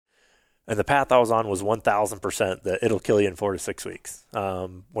And the path I was on was 1,000% that it'll kill you in 4 to 6 weeks.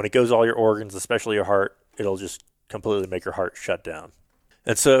 When it goes all your organs, especially your heart, it'll just completely make your heart shut down.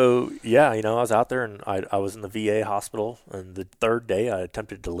 And so, yeah, I was out there and I was in the VA hospital. And the third day I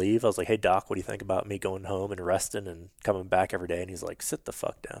attempted to leave. I was like, hey, doc, what do you think about me going home and resting and coming back every day? And he's like, sit the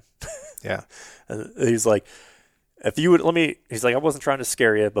fuck down. Yeah. And he's like, he's like, I wasn't trying to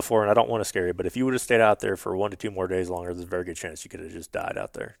scare you before, and I don't want to scare you, but if you would have stayed out there for 1 to 2 more days longer, there's a very good chance you could have just died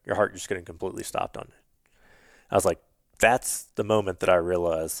out there. Your heart just could have completely stopped on you. I was like, that's the moment that I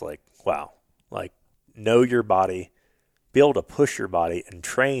realized, like, wow, like, know your body, be able to push your body and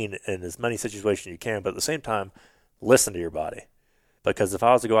train in as many situations you can, but at the same time, listen to your body. Because if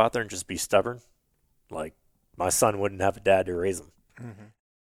I was to go out there and just be stubborn, like, my son wouldn't have a dad to raise him. Mm-hmm.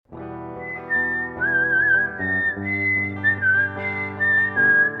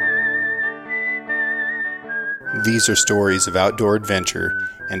 These are stories of outdoor adventure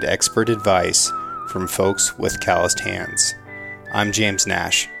and expert advice from folks with calloused hands. I'm James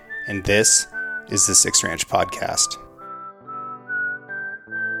Nash, and this is the Six Ranch Podcast.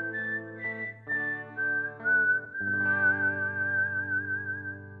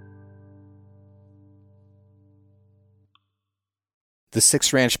 The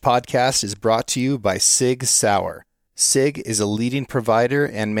Six Ranch Podcast is brought to you by Sig Sauer. SIG is a leading provider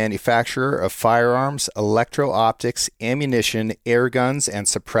and manufacturer of firearms, electro-optics, ammunition, air guns, and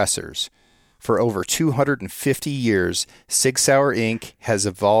suppressors. For over 250 years, Sig Sauer Inc. has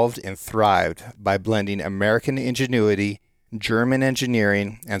evolved and thrived by blending American ingenuity, German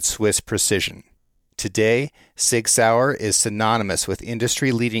engineering, and Swiss precision. Today, Sig Sauer is synonymous with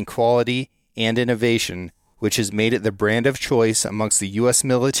industry-leading quality and innovation, which has made it the brand of choice amongst the U.S.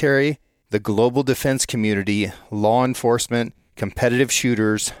 military, the global defense community, law enforcement, competitive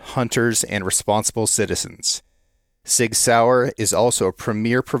shooters, hunters, and responsible citizens. Sig Sauer is also a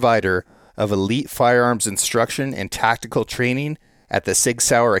premier provider of elite firearms instruction and tactical training at the Sig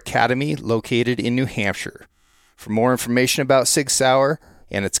Sauer Academy located in New Hampshire. For more information about Sig Sauer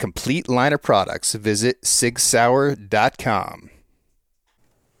and its complete line of products, visit sigsauer.com.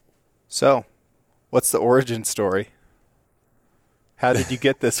 So, what's the origin story? How did you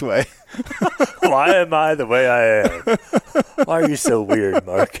get this way? Why am I the way I am? Why are you so weird,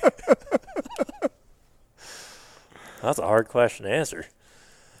 Mark? That's a hard question to answer.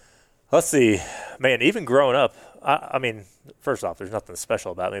 Let's see. Man, even growing up, I mean, first off, there's nothing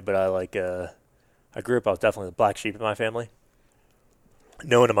special about me, but I grew up, I was definitely the black sheep in my family.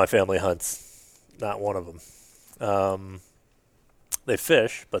 No one in my family hunts. Not one of them. They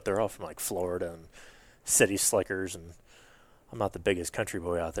fish, but they're all from like Florida and city slickers, and I'm not the biggest country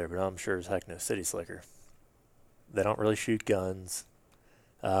boy out there, but I'm sure as heck no city slicker. They don't really shoot guns.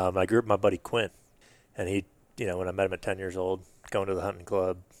 I grew up with my buddy Quinn, and he, when I met him at 10 years old, going to the hunting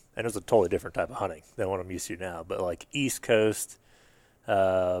club, and it was a totally different type of hunting than what I'm used to now, but like East Coast,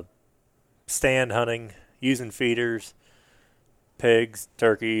 stand hunting, using feeders, pigs,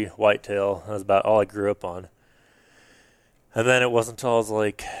 turkey, whitetail. That was about all I grew up on. And then it wasn't until I was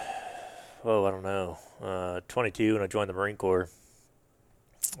like, I don't know, 22 when I joined the Marine Corps.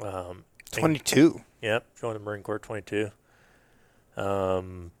 22? Yep, joined the Marine Corps at 22. I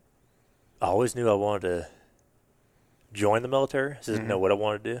always knew I wanted to join the military. I just didn't know what I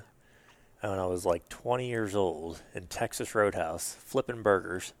wanted to do. And when I was like 20 years old in Texas Roadhouse, flipping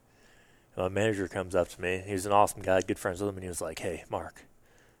burgers, my manager comes up to me. He was an awesome guy, good friends with him, and he was like, hey, Mark,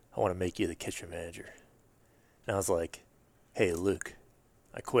 I want to make you the kitchen manager. And I was like, hey, Luke,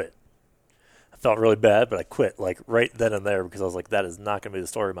 I quit. I felt really bad, but I quit like right then and there because I was like, that is not going to be the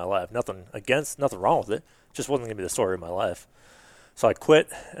story of my life. Nothing wrong with it. Just wasn't going to be the story of my life. So I quit,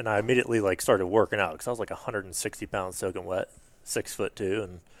 and I immediately like started working out because I was like 160 pounds soaking wet, 6'2",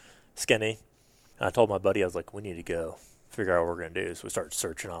 and skinny. And I told my buddy, I was like, we need to go figure out what we're going to do. So we started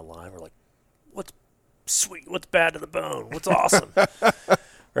searching online. We're like, what's sweet? What's bad to the bone? What's awesome?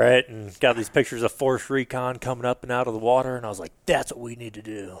 Right? And got these pictures of Force Recon coming up and out of the water, and I was like, that's what we need to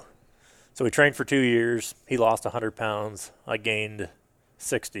do. So we trained for 2 years. He lost 100 pounds. I gained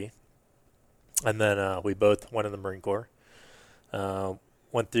 60. And then we both went in the Marine Corps.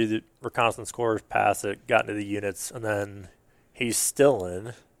 Went through the reconnaissance course, passed it, got into the units, and then he's still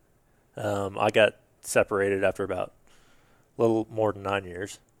in. I got separated after about a little more than 9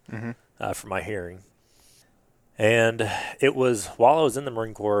 years for my hearing. And it was while I was in the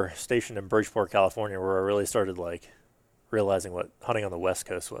Marine Corps, stationed in Bridgeport, California, where I really started like realizing what hunting on the West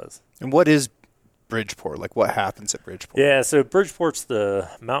Coast was. And what is Bridgeport? Like, what happens at Bridgeport? Yeah, so Bridgeport's the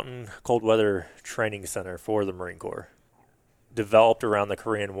Mountain Cold Weather Training Center for the Marine Corps. Developed around the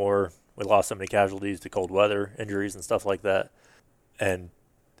Korean War. We lost so many casualties to cold weather, injuries, and stuff like that. And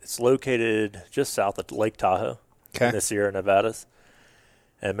it's located just south of Lake Tahoe Okay. in the Sierra Nevadas.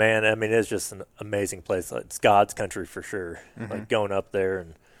 And, man, I mean, it's just an amazing place. It's God's country for sure. Like, going up there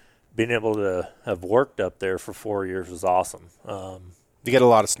and being able to have worked up there for 4 years was awesome. You get a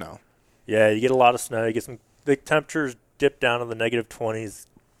lot of snow. Yeah, you get a lot of snow. You get the temperatures dip down to the negative 20s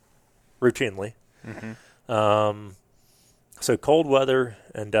routinely. So cold weather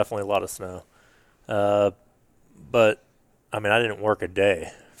and definitely a lot of snow. But, I mean, I didn't work a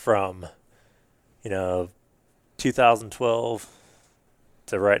day from, 2012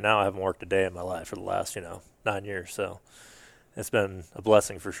 to right now. I haven't worked a day in my life for the last, 9 years. So it's been a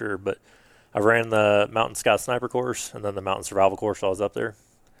blessing for sure. But I ran the Mountain Scout Sniper course and then the Mountain Survival course while I was up there.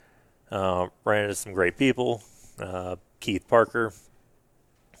 Ran into some great people. Keith Parker,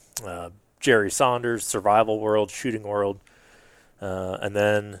 Jerry Saunders, Survival World, Shooting World. And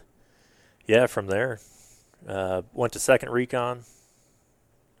then, from there, went to 2nd Recon,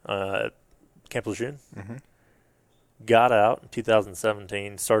 Camp Lejeune. Got out in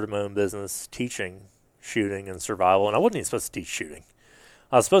 2017, started my own business teaching shooting and survival. And I wasn't even supposed to teach shooting.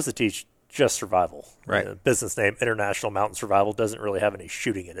 I was supposed to teach just survival. Right. Business name, International Mountain Survival, doesn't really have any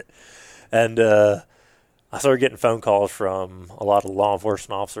shooting in it. And I started getting phone calls from a lot of law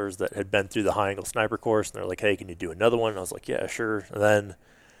enforcement officers that had been through the high angle sniper course, and they're like, "Hey, can you do another one?" And I was like, "Yeah, sure." And then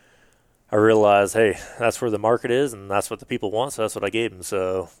I realized, hey, that's where the market is, and that's what the people want, so that's what I gave them.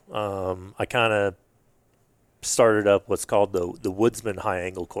 So I kind of started up what's called the Woodsman high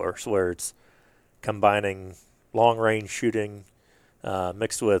angle course, where it's combining long range shooting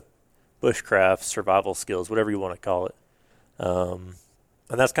mixed with bushcraft, survival skills, whatever you want to call it.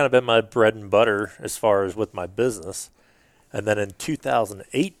 And that's kind of been my bread and butter as far as with my business. And then in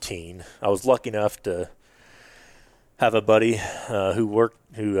 2018, I was lucky enough to have a buddy who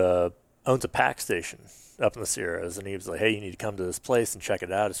owns a pack station up in the Sierras, and he was like, "Hey, you need to come to this place and check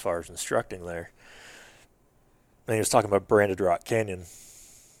it out as far as instructing there." And he was talking about Branded Rock Canyon.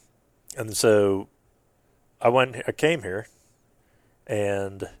 And so I came here,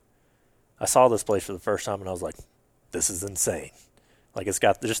 and I saw this place for the first time, and I was like, "This is insane." Like, it's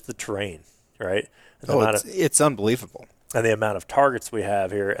got just the terrain, right? And it's unbelievable. And the amount of targets we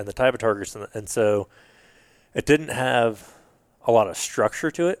have here and the type of targets. And so it didn't have a lot of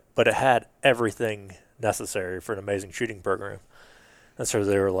structure to it, but it had everything necessary for an amazing shooting program. And so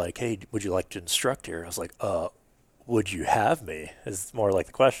they were like, "Hey, would you like to instruct here?" I was like, would you have me? Is more like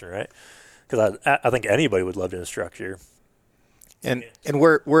the question, right? Because I think anybody would love to instruct here. And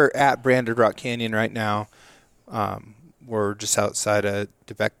we're at Branded Rock Canyon right now. We're just outside of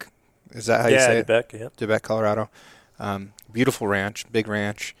Debec. Is that how you say Debec, it? Yeah, Debec, Colorado. Beautiful ranch, big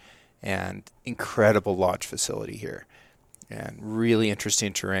ranch, and incredible lodge facility here. And really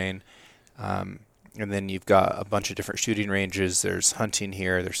interesting terrain. And then you've got a bunch of different shooting ranges. There's hunting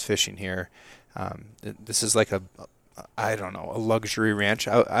here. There's fishing here. This is like a luxury ranch.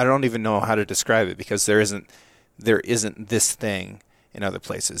 I don't even know how to describe it because there isn't this thing in other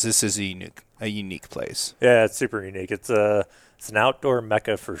places. This is a unique place. Yeah, it's super unique. It's an outdoor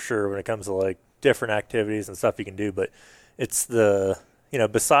mecca for sure when it comes to like different activities and stuff you can do. But it's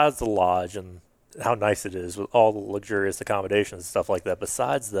besides the lodge and how nice it is with all the luxurious accommodations and stuff like that.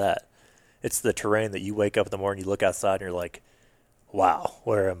 Besides that, it's the terrain that you wake up in the morning, you look outside, and you're like, "Wow,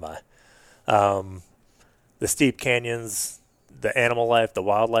 where am I?" The steep canyons, the animal life, the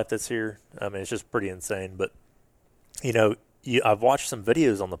wildlife that's here. I mean, it's just pretty insane. But I've watched some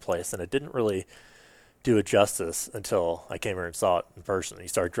videos on the place, and it didn't really do it justice until I came here and saw it in person. You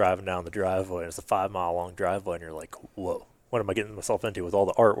start driving down the driveway, and it's a 5-mile long driveway, and you're like, "Whoa, what am I getting myself into with all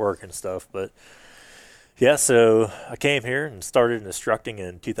the artwork and stuff?" But yeah, so I came here and started instructing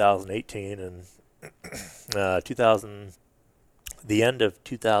in 2018, and the end of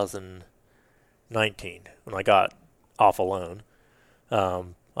 2019 when I got off alone, I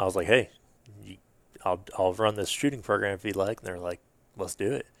was like, "Hey, I'll run this shooting program if you'd like." And they're like, "Let's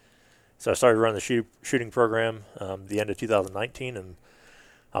do it." So I started running the shooting program the end of 2019, and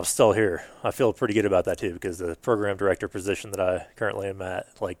I'm still here. I feel pretty good about that too because the program director position that I currently am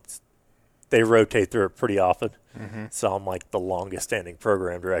at, like, they rotate through it pretty often. Mm-hmm. So I'm like the longest standing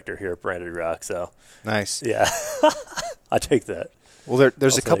program director here at Branded Rock. So nice. Yeah, I take that. Well,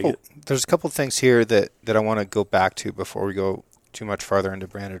 there's a couple things here that I want to go back to before we go too much farther into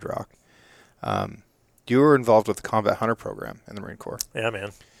Branded Rock. You were involved with the Combat Hunter program in the Marine Corps. Yeah,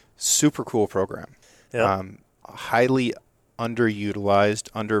 man. Super cool program. Yeah. Highly underutilized,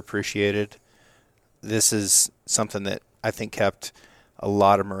 underappreciated. This is something that I think kept a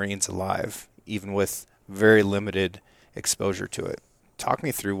lot of Marines alive, even with very limited exposure to it. Talk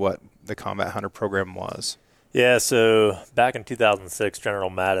me through what the Combat Hunter program was. Yeah, so back in 2006, General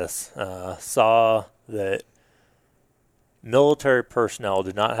Mattis saw that military personnel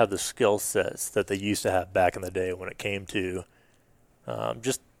did not have the skill sets that they used to have back in the day when it came to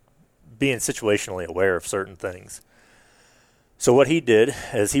just being situationally aware of certain things. So what he did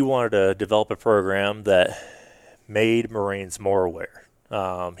is he wanted to develop a program that made Marines more aware.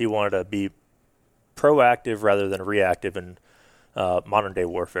 He wanted to be proactive rather than reactive in modern day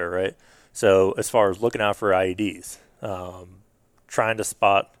warfare, right? So as far as looking out for IEDs, trying to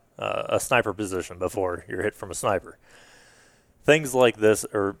spot a sniper position before you're hit from a sniper, things like this,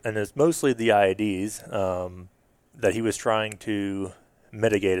 and it's mostly the IEDs that he was trying to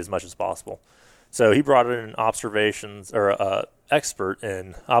mitigate as much as possible. So he brought in observations or expert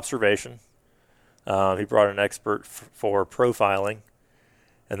in observation. He brought in an expert for profiling,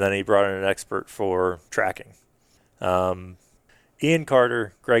 and then he brought in an expert for tracking. Ian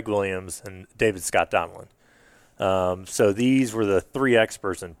Carter, Greg Williams, and David Scott Donlin. So these were the three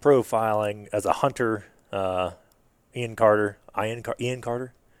experts in profiling. As a hunter, Ivan Carter. I'm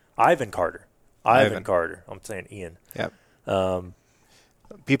saying Ian. Yep.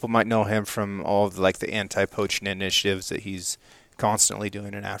 People might know him from all of the anti-poaching initiatives that he's constantly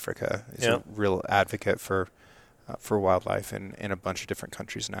doing in Africa. He's a real advocate for wildlife in a bunch of different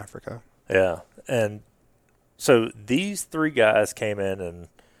countries in Africa. Yeah, and so these three guys came in and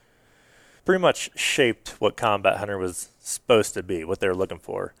pretty much shaped what Combat Hunter was supposed to be, what they were looking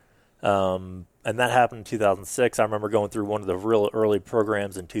for. And that happened in 2006. I remember going through one of the real early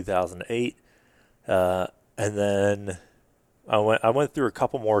programs in 2008. And then I went through a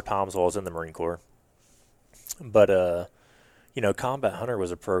couple more times while I was in the Marine Corps. But, Combat Hunter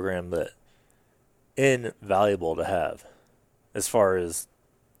was a program that invaluable to have as far as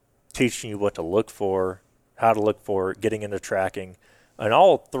teaching you what to look for, how to look for, getting into tracking. And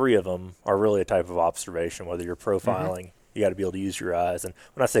all three of them are really a type of observation, whether you're profiling, you got to be able to use your eyes. And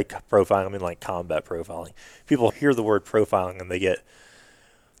when I say profiling, I mean like combat profiling. People hear the word profiling and they get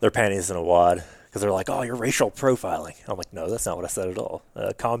their panties in a wad because they're like, oh, you're racial profiling. I'm like, no, that's not what I said at all.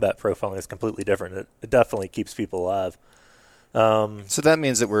 Combat profiling is completely different. It definitely keeps people alive. So that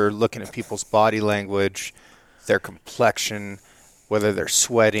means that we're looking at people's body language, their complexion, whether they're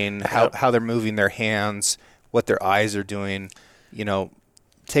sweating, how they're moving their hands, what their eyes are doing,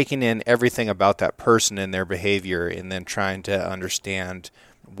 taking in everything about that person and their behavior and then trying to understand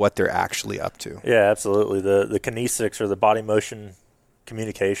what they're actually up to. Yeah, absolutely. The kinesics or the body motion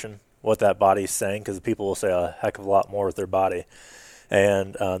communication, what that body's saying, because people will say a heck of a lot more with their body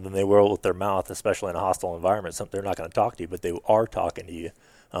and than they will with their mouth, especially in a hostile environment. They're not going to talk to you, but they are talking to you.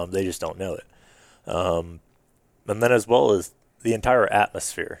 They just don't know it. And then as well as the entire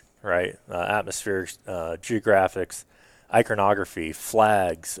atmosphere, right? Atmospherics, geographics, iconography,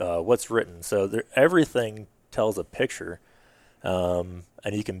 flags, what's written. So everything tells a picture, and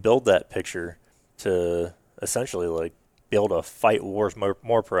you can build that picture to essentially be able to fight wars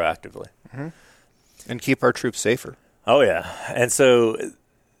more proactively. Mm-hmm. And keep our troops safer. Oh, yeah. And so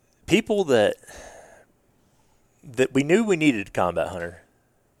people that we knew we needed Combat Hunter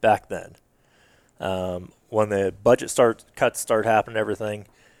back then, when the budget cuts started happening, everything,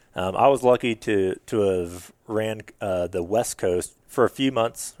 I was lucky to have ran the West Coast for a few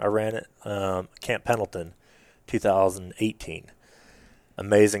months. I ran it, Camp Pendleton, 2018.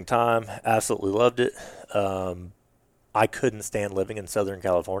 Amazing time. Absolutely loved it. I couldn't stand living in Southern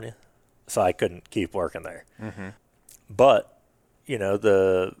California, so I couldn't keep working there. Mm-hmm. But,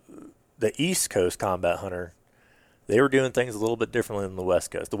 the East Coast Combat Hunter, they were doing things a little bit differently than the West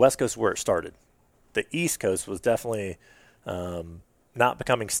Coast. The West Coast is where it started. The East Coast was definitely not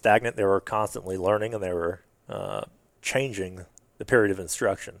becoming stagnant. They were constantly learning, and they were changing the period of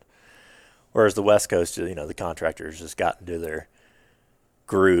instruction. Whereas the West Coast, the contractors just got into their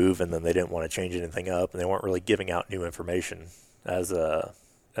groove, and then they didn't want to change anything up, and they weren't really giving out new information as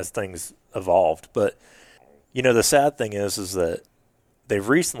things evolved. But the sad thing is that they've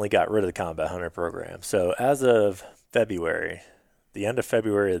recently got rid of the Combat Hunter program. So as of February, the end of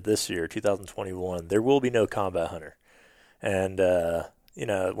February of this year, 2021, there will be no Combat Hunter. And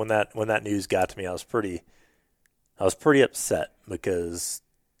when that news got to me, I was pretty upset because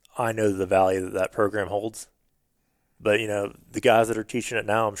I know the value that program holds. But the guys that are teaching it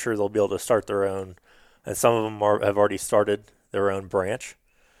now, I'm sure they'll be able to start their own, and some of them have already started their own branch.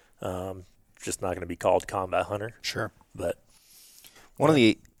 Just not going to be called Combat Hunter. Sure. But one of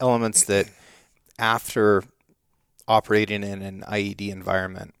the elements that after operating in an IED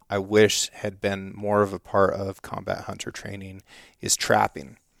environment, I wish had been more of a part of Combat Hunter training is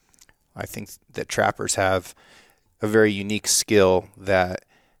trapping. I think that trappers have a very unique skill that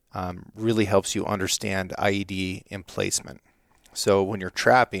really helps you understand IED emplacement. So when you're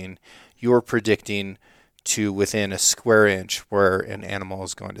trapping, you're predicting to within a square inch where an animal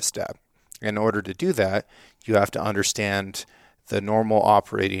is going to step. In order to do that, you have to understand the normal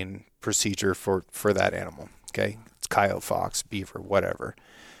operating procedure for that animal. Okay, it's coyote, fox, beaver, whatever.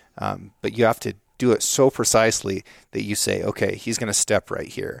 But you have to do it so precisely that you say, okay, he's going to step right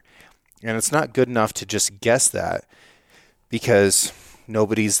here. And it's not good enough to just guess that, because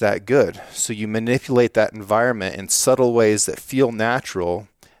nobody's that good. So you manipulate that environment in subtle ways that feel natural,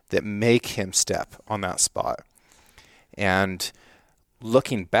 that make him step on that spot. And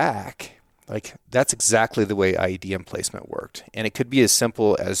looking back, like, that's exactly the way IED emplacement worked. And it could be as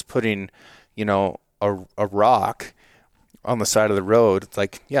simple as putting, a rock on the side of the road. It's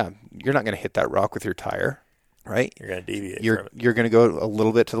like, yeah, you're not going to hit that rock with your tire, right? You're going to deviate You're from it. You're going to go a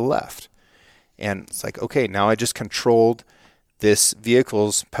little bit to the left. And it's like, okay, now I just controlled this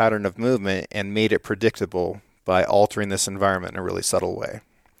vehicle's pattern of movement and made it predictable by altering this environment in a really subtle way.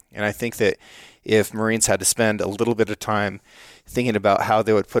 And I think that if Marines had to spend a little bit of time thinking about how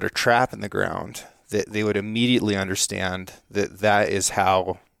they would put a trap in the ground, that they would immediately understand that that is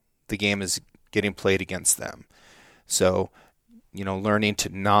how the game is getting played against them. So, learning to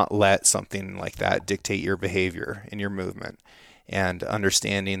not let something like that dictate your behavior and your movement, and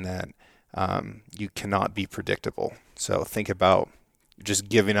understanding that you cannot be predictable. So think about just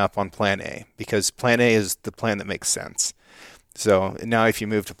giving up on plan A, because plan A is the plan that makes sense. So now if you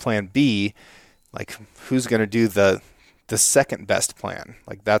move to plan B, like, who's going to do the second best plan?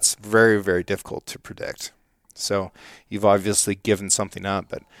 Like, that's very, very difficult to predict. So you've obviously given something up,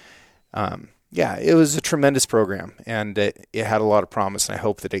 but yeah, it was a tremendous program, and it had a lot of promise, and I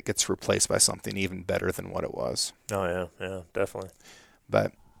hope that it gets replaced by something even better than what it was. Oh, yeah, definitely.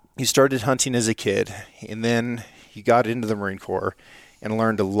 But you started hunting as a kid, and then you got into the Marine Corps and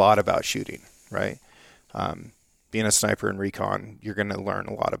learned a lot about shooting, right? Being a sniper in recon, you're going to learn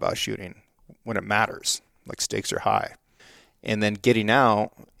a lot about shooting when it matters, like stakes are high. And then getting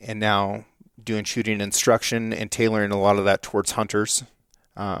out and now doing shooting instruction and tailoring a lot of that towards hunters.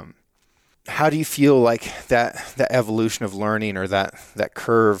 How do you feel like that evolution of learning, or that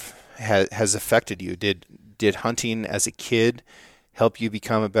curve has affected you? Did hunting as a kid help you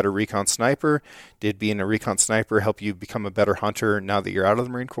become a better recon sniper? Did being a recon sniper help you become a better hunter now that you're out of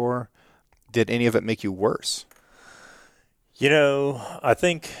the Marine Corps? Did any of it make you worse? I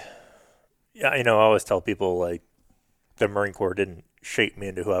think, I always tell people, like, the Marine Corps didn't shape me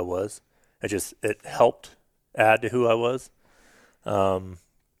into who I was. It helped add to who I was.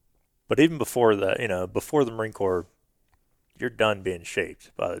 But even before that, before the Marine Corps, you're done being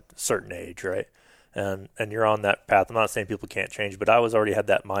shaped by a certain age, right? And you're on that path. I'm not saying people can't change, but I already had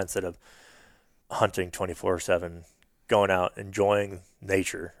that mindset of hunting 24/7, going out, enjoying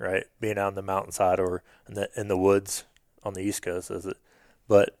nature, right? Being out on the mountainside or in the woods on the East Coast,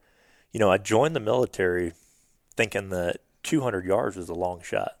 But I joined the military thinking that 200 yards was a long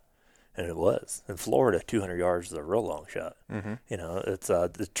shot, and it was. In Florida, 200 yards is a real long shot. Mm-hmm. It's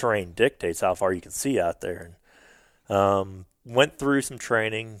the terrain dictates how far you can see out there. And went through some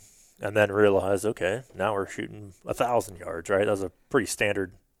training, and then realized, okay, now we're shooting 1,000 yards, right? That was a pretty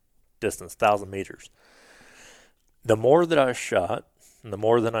standard distance, 1,000 meters. The more that I shot, and the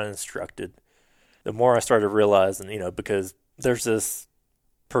more that I instructed, the more I started realizing, because there's this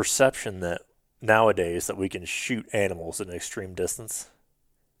perception that nowadays that we can shoot animals at an extreme distance,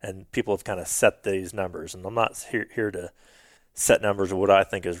 and people have kind of set these numbers. And I'm not here to set numbers of what I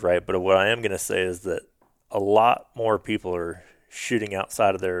think is right, but what I am going to say is that a lot more people are shooting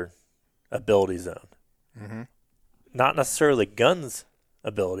outside of their ability zone. Mm-hmm. Not necessarily gun's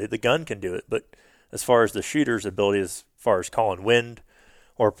ability. The gun can do it, but as far as the shooter's ability, as far as calling wind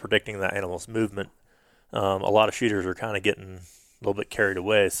or predicting that animal's movement, a lot of shooters are kind of getting a little bit carried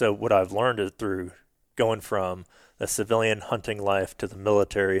away. So what I've learned is through going from the civilian hunting life to the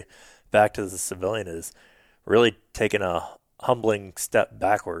military back to the civilian is really taking a humbling step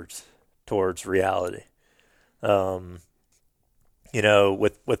backwards towards reality.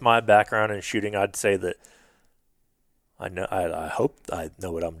 With my background in shooting, I'd say that I hope I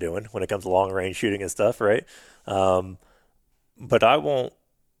know what I'm doing when it comes to long range shooting and stuff, right? But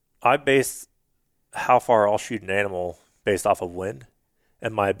I base how far I'll shoot an animal based off of wind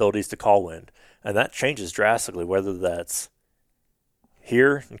and my abilities to call wind. And that changes drastically, whether that's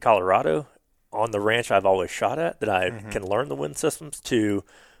here in Colorado on the ranch I've always shot at that I can learn the wind systems to,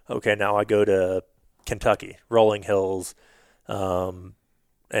 okay, now I go to Kentucky, rolling hills, and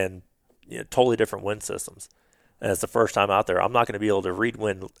totally different wind systems. And it's the first time out there. I'm not going to be able to read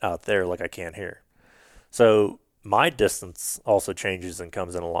wind out there like I can here. So my distance also changes and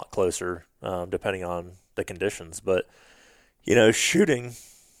comes in a lot closer, depending on the conditions. But, shooting,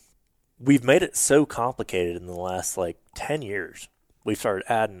 we've made it so complicated in the last 10 years. We've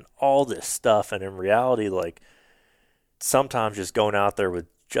started adding all this stuff, and in reality, sometimes just going out there with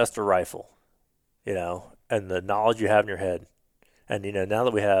just a rifle, and the knowledge you have in your head. And, now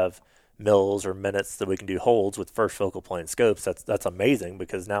that we have mils or minutes that we can do holds with first focal plane scopes, that's amazing,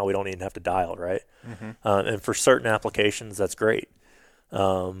 because now we don't even have to dial, right? Mm-hmm. And for certain applications, that's great.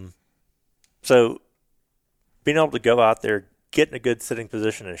 So being able to go out there, get in a good sitting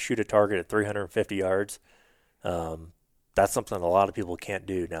position and shoot a target at 350 yards, that's something a lot of people can't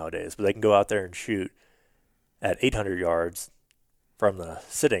do nowadays. But they can go out there and shoot at 800 yards from the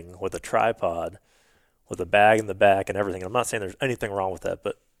sitting with a tripod, with a bag in the back and everything. I'm not saying there's anything wrong with that,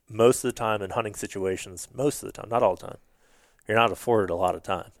 but most of the time in hunting situations, most of the time, not all the time, you're not afforded a lot of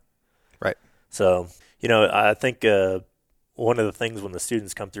time. Right. So, I think one of the things when the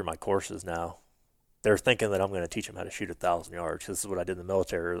students come through my courses now, they're thinking that I'm going to teach them how to shoot 1,000 yards. This is what I did in the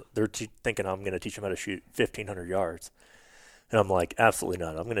military. They're thinking I'm going to teach them how to shoot 1,500 yards. And I'm like, absolutely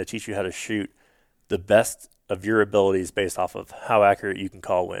not. I'm going to teach you how to shoot the best of your abilities based off of how accurate you can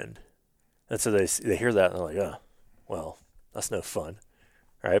call wind. And so they hear that and they're like, oh, well, that's no fun.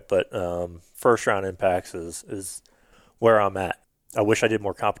 Right. But first round impacts is where I'm at. I wish I did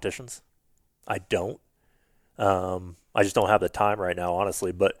more competitions. I don't. I just don't have the time right now,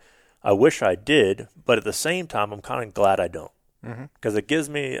 honestly. But I wish I did. But at the same time, I'm kind of glad I don't, because it keeps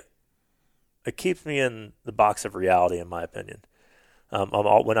me in the box of reality, in my opinion.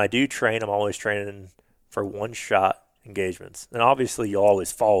 When I do train, I'm always training for one-shot engagements. And obviously, you'll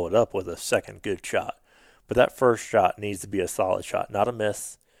always follow it up with a second good shot. But that first shot needs to be a solid shot, not a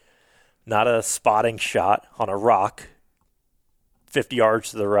miss, not a spotting shot on a rock 50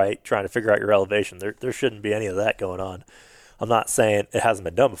 yards to the right trying to figure out your elevation. There shouldn't be any of that going on. I'm not saying it hasn't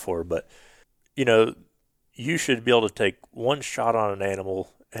been done before, but, you should be able to take one shot on an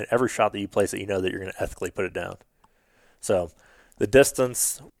animal, and every shot that you place it, you know that you're going to ethically put it down. So the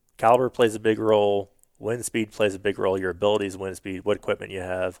distance, caliber plays a big role, wind speed plays a big role, your abilities, wind speed, what equipment you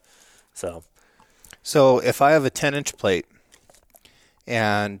have. So if I have a 10-inch plate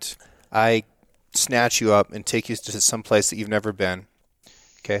and I snatch you up and take you to some place that you've never been,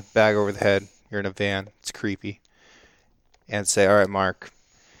 okay, bag over the head, you're in a van, it's creepy, and say, all right, Mark,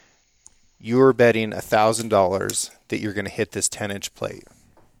 you're betting $1,000 that you're going to hit this 10-inch plate.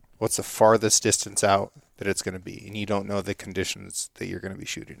 What's the farthest distance out that it's going to be? And you don't know the conditions that you're going to be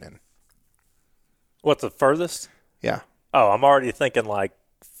shooting in. What's the furthest? Yeah. Oh, I'm already thinking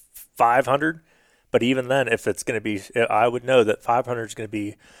 500. But even then, if it's going to be, I would know that 500 is going to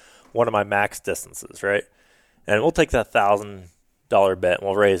be one of my max distances, right? And we'll take that $1,000 bet and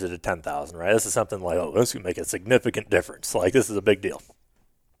we'll raise it to 10,000, right? This is something like, oh, this could make a significant difference. This is a big deal.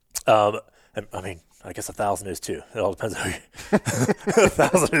 And, I mean, I guess 1,000 is too. It all depends on you.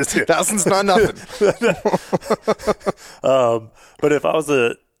 1,000 is too. 1,000's not nothing. But if I was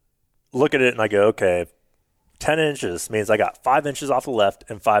to look at it and I go, okay, 10 inches means I got 5 inches off the left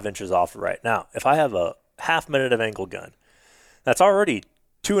and 5 inches off the right. Now, if I have a half minute of angle gun, that's already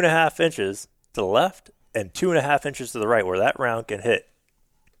 2.5 inches to the left and 2.5 inches to the right, where that round can hit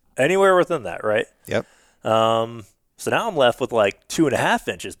anywhere within that, right? Yep. So now I'm left with 2.5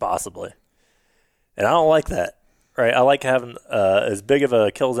 inches possibly. And I don't like that, right? I like having as big of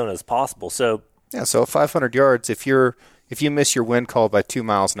a kill zone as possible. So yeah, so 500 yards, if you miss your wind call by 2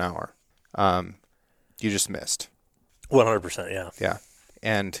 miles an hour, you just missed. 100%, yeah. Yeah.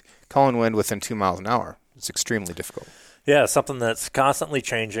 And calling wind within 2 miles an hour is extremely difficult. Yeah, something that's constantly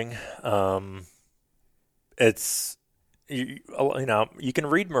changing. It's, you can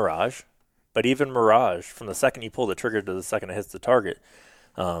read Mirage, but even Mirage, from the second you pull the trigger to the second it hits the target,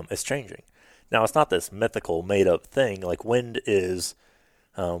 it's changing. Now, it's not this mythical, made-up thing. Wind is,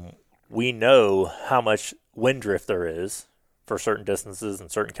 we know how much wind drift there is for certain distances and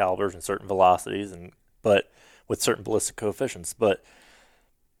certain calibers and certain velocities, but with certain ballistic coefficients. But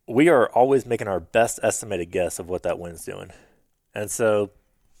we are always making our best estimated guess of what that wind's doing. And so,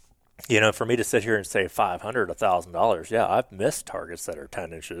 for me to sit here and say $500, $1,000, yeah, I've missed targets that are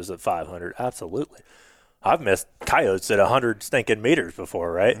 10 inches at 500, absolutely. I've missed coyotes at 100 stinking meters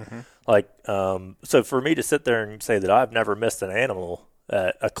before, right? Mm-hmm. So for me to sit there and say that I've never missed an animal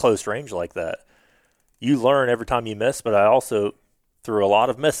at a close range like that, you learn every time you miss, but I also, through a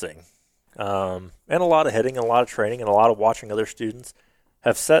lot of missing, and a lot of hitting and a lot of training and a lot of watching other students,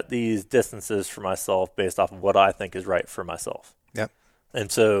 have set these distances for myself based off of what I think is right for myself. Yep.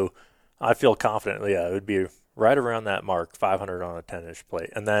 And so I feel confident, it would be right around that mark, 500 on a 10-inch plate.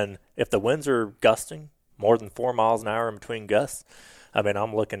 And then if the winds are gusting more than 4 miles an hour in between gusts, I mean,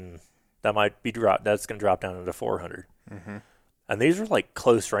 I'm looking, that's going to drop down into 400. Mm-hmm. And these are like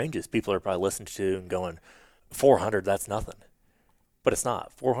close ranges. People are probably listening to and going, 400, that's nothing. But it's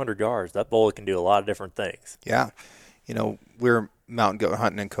not. 400 yards, that bullet can do a lot of different things. Yeah. We're mountain goat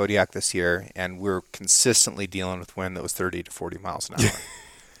hunting in Kodiak this year, and we're consistently dealing with wind that was 30 to 40 miles an hour.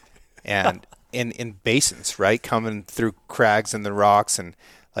 And in basins, right, coming through crags and the rocks, and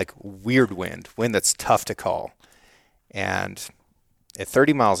like weird wind that's tough to call. And at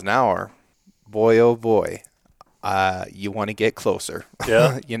 30 miles an hour, boy, oh boy, you want to get closer.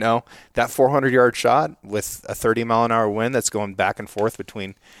 Yeah. That 400-yard shot with a 30-mile-an-hour wind that's going back and forth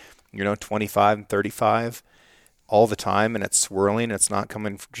between, 25 and 35 all the time, and it's swirling. It's not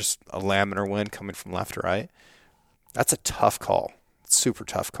coming from just a laminar wind coming from left to right. That's a tough call. Super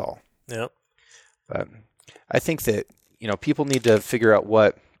tough call. Yep. But I think that, people need to figure out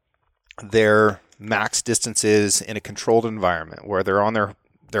what their max distance is in a controlled environment where they're on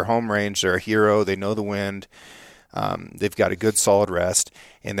their home range, they're a hero, they know the wind, they've got a good solid rest,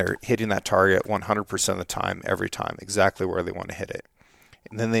 and they're hitting that target 100% of the time, every time, exactly where they want to hit it.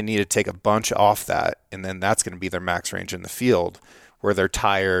 And then they need to take a bunch off that, and then that's going to be their max range in the field where they're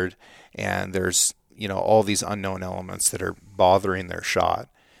tired and there's, all these unknown elements that are bothering their shot.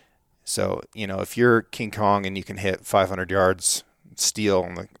 So, if you're King Kong and you can hit 500 yards steel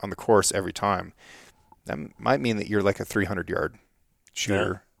on the course every time, that might mean that you're like a 300-yard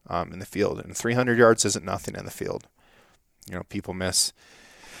shooter in the field. And 300 yards isn't nothing in the field. People miss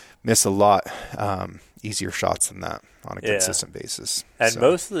a lot easier shots than that on a consistent basis. And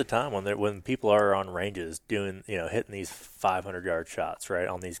most of the time when people are on ranges doing, hitting these 500-yard shots, right,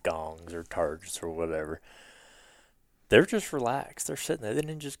 on these gongs or targets or whatever, they're just relaxed. They're sitting there. They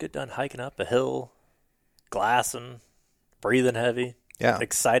didn't just get done hiking up a hill, glassing, breathing heavy,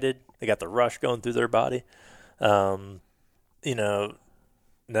 excited. They got the rush going through their body. Then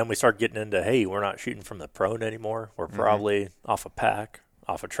we start getting into, hey, we're not shooting from the prone anymore. We're probably off a pack,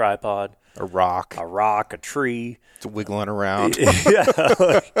 off a tripod. A rock, a tree. It's wiggling around.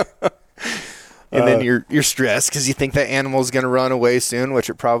 Yeah. And then you're stressed because you think that animal is going to run away soon, which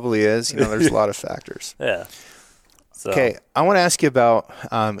it probably is. There's a lot of factors. Yeah. So. Okay, I want to ask you about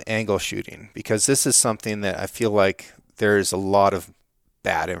angle shooting, because this is something that I feel like there's a lot of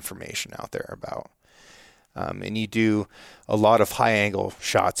bad information out there about. And you do a lot of high angle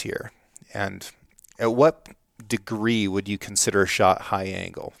shots here. And at what degree would you consider a shot high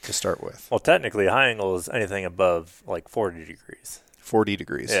angle to start with? Well, technically, high angle is anything above like 40 degrees. 40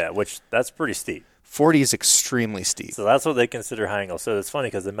 degrees. Yeah, which that's pretty steep. 40 is extremely steep. So that's what they consider high angle. So it's funny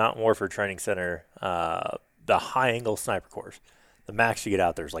because the Mountain Warfare Training Center, the high angle sniper course, the max you get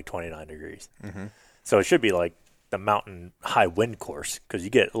out there is like 29 degrees. Mm-hmm. So it should be like the mountain high wind course, because you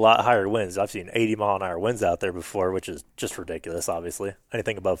get a lot higher winds. I've seen 80-mile-an-hour winds out there before, which is just ridiculous, obviously.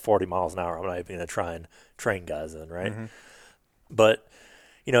 Anything above 40 miles an hour, I'm not even going to try and train guys in, right? Mm-hmm. But,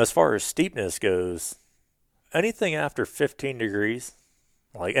 as far as steepness goes, anything after 15 degrees,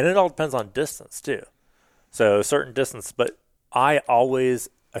 and it all depends on distance too. So a certain distance, but I always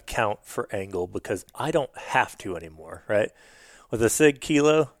account for angle because I don't have to anymore, right? With a SIG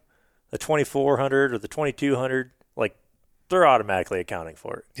Kilo, the 2400 or the 2200, they're automatically accounting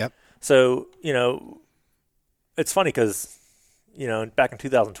for it. Yep. So, it's funny because, back in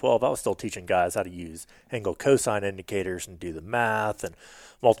 2012, I was still teaching guys how to use angle cosine indicators and do the math and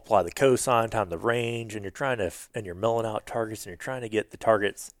multiply the cosine times the range, and you're milling out targets, and you're trying to get the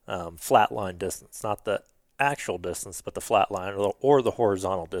target's flat line distance, not the actual distance, but the flat line or the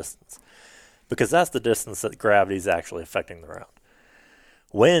horizontal distance, because that's the distance that gravity is actually affecting the round.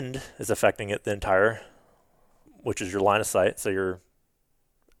 Wind is affecting it the entire, which is your line of sight, so your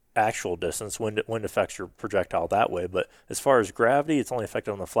actual distance. Wind affects your projectile that way, but as far as gravity, it's only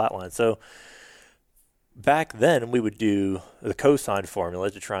affected on the flat line. So back then, we would do the cosine formula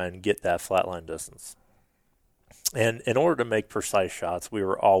to try and get that flat line distance. And in order to make precise shots, we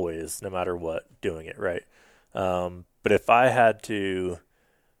were always, no matter what, doing it, right? But if I had to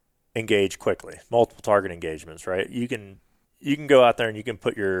engage quickly, multiple target engagements, right? You can go out there and you can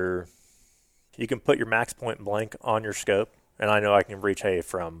put your max point blank on your scope, and I know I can reach,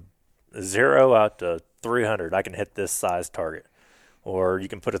 from 0 out to 300, I can hit this size target. Or you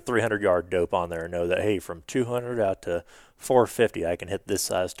can put a 300-yard dope on there and know that, from 200 out to 450, I can hit this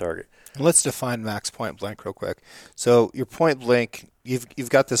size target. Let's define max point blank real quick. So your point blank, you've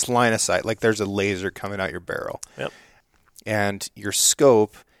got this line of sight, like there's a laser coming out your barrel. Yep. And your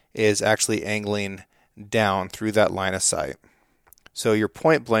scope is actually angling down through that line of sight. So your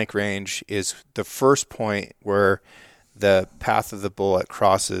point blank range is the first point where the path of the bullet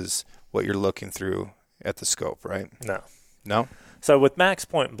crosses what you're looking through at the scope, right? No. No? So with max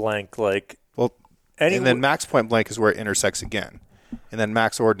point blank, like, Well, and then max point blank is where it intersects again. And then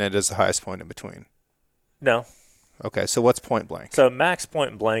max ordinate is the highest point in between. No. Okay, so what's point blank? So max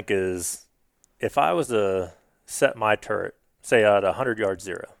point blank is, if I was to set my turret, say at 100 yards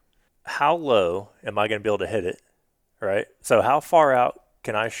zero, how low am I going to be able to hit it, right? So how far out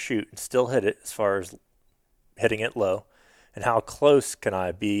can I shoot and still hit it as far as hitting it low, and how close can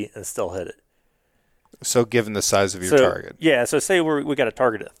I be and still hit it? So given the size of your target. Yeah, so say we got a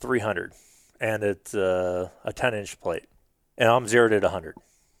target at 300, and it's a 10-inch plate, and I'm zeroed at 100.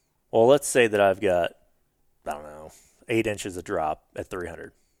 Well, let's say that I've got, 8 inches of drop at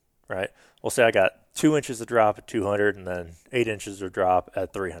 300, right? We'll say I got 2 inches of drop at 200 and then 8 inches of drop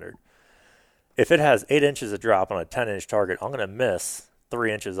at 300. If it has 8 inches of drop on a 10-inch target, I'm going to miss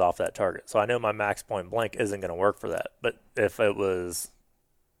 3 inches off that target. So I know my max point blank isn't going to work for that. But if it was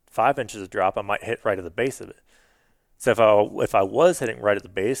 5 inches of drop, I might hit right at the base of it. So if I was hitting right at the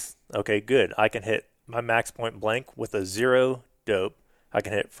base, okay, good. I can hit my max point blank with a 0 dope. I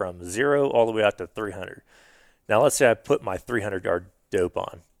can hit from 0 all the way out to 300. Now let's say I put my 300-yard dope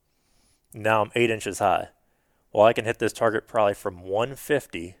on. Now I'm 8 inches high. Well, I can hit this target probably from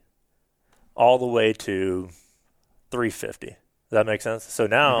 150 all the way to 350. Does that make sense? So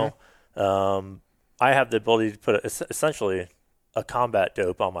now I have the ability to put essentially a combat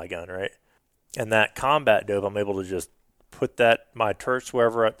dope on my gun, right? And that combat dope, I'm able to just put my turrets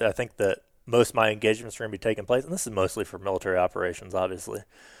wherever I think that most of my engagements are going to be taking place. And this is mostly for military operations, obviously.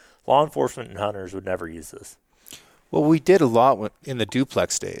 Law enforcement and hunters would never use this. Well, we did a lot in the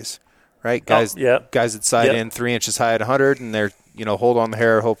duplex days, right? Guys that sight in 3 inches high at 100, and they're, hold on the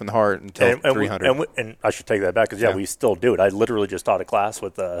hair, hope in the heart until 300. And I should take that back because, we still do it. I literally just taught a class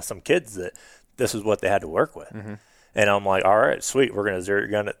with some kids that this is what they had to work with. Mm-hmm. And I'm like, all right, sweet, we're going to zero your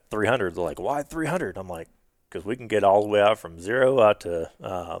gun at 300. They're like, why 300? I'm like, because we can get all the way out from 0 out to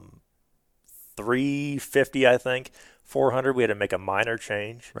 350, I think. 400, we had to make a minor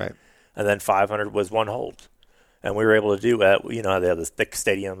change. Right. And then 500 was one hold. And we were able to do that. They have this thick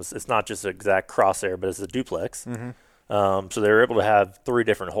stadiums. It's not just an exact crosshair, but it's a duplex. Mm-hmm. So they were able to have 3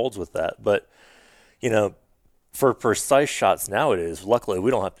 different holds with that. But, for precise shots nowadays, luckily we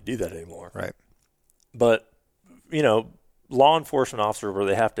don't have to do that anymore. Right. But, law enforcement officers where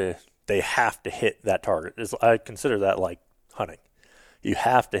they have to hit that target. I consider that like hunting. You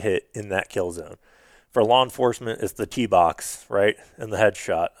have to hit in that kill zone. For law enforcement, it's the T-box, right, and the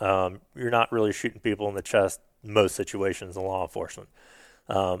headshot. You're not really shooting people in the chest most situations in law enforcement.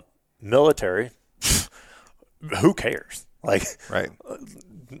 Military, who cares? Right.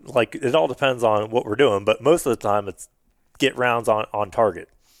 Like it all depends on what we're doing, but most of the time it's get rounds on target.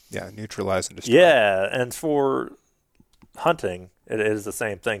 Yeah, neutralize and destroy. Yeah, and for hunting, it is the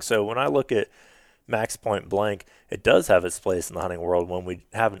same thing. So when I look at max point blank, it does have its place in the hunting world when we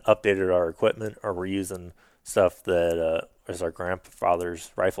haven't updated our equipment or we're using stuff that is our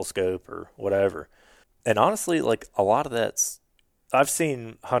grandfather's rifle scope or whatever. And honestly, like a lot of I've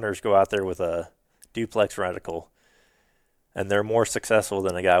seen hunters go out there with a duplex reticle and they're more successful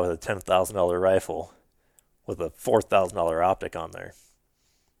than a guy with a $10,000 rifle with a $4,000 optic on there.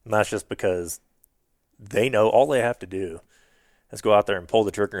 And that's just because they know all they have to do is go out there and pull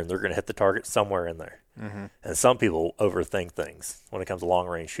the trigger and they're going to hit the target somewhere in there. Mm-hmm. And some people overthink things when it comes to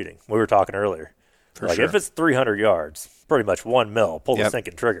long-range shooting. We were talking earlier. If it's 300 yards, pretty much 1 mil, pull the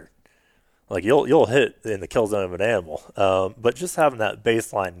sinking trigger. Like you'll hit in the kill zone of an animal. But just having that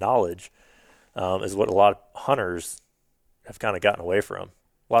baseline knowledge is what a lot of hunters have kind of gotten away from.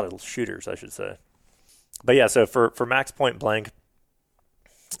 A lot of shooters, I should say. But yeah, so for max point blank,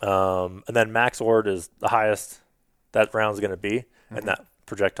 and then max ord is the highest that round's going to be, and that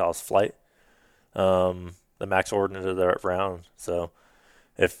projectile's flight. The max ordinate of that round. So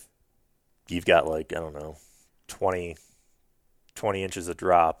if you've got 20 inches of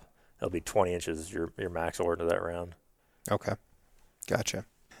drop, it'll be 20 inches your max ordinate of that round. Okay. Gotcha.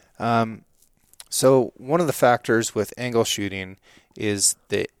 So one of the factors with angle shooting is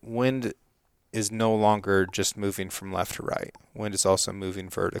that wind is no longer just moving from left to right. Wind is also moving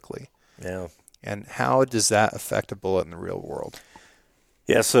vertically. Yeah. And how does that affect a bullet in the real world?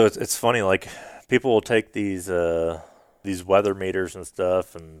 Yeah, so it's funny. Like people will take these weather meters and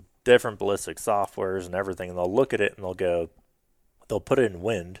stuff and different ballistic softwares and everything, and they'll look at it and they'll put in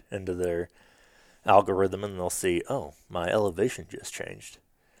wind into their algorithm, and they'll see, oh, my elevation just changed.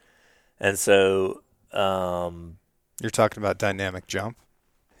 And so you're talking about dynamic jump.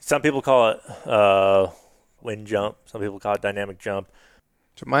 Some people call it wind jump. Some people call it dynamic jump.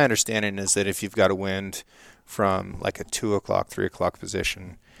 So my understanding is that if you've got a wind from like a 2 o'clock, 3 o'clock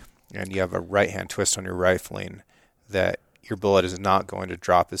position, and you have a right-hand twist on your rifling, that your bullet is not going to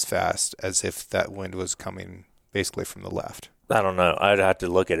drop as fast as if that wind was coming basically from the left. I don't know. I'd have to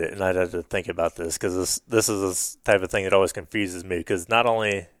look at it, and I'd have to think about this, because this is this type of thing that always confuses me, because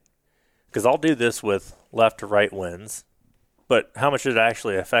I'll do this with left to right winds, but how much it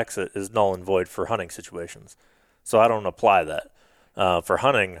actually affects it is null and void for hunting situations. So I don't apply that. For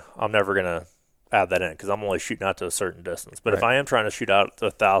hunting, I'm never going to add that in, because I'm only shooting out to a certain distance. But if I am trying to shoot out to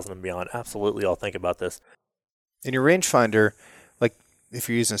 1,000 and beyond, absolutely I'll think about this. In your rangefinder, like if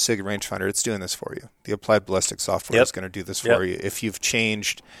you're using a SIG rangefinder, it's doing this for you. The applied ballistic software is going to do this for you. If you've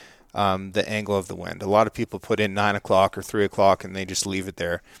changed the angle of the wind, a lot of people put in 9 o'clock or 3 o'clock and they just leave it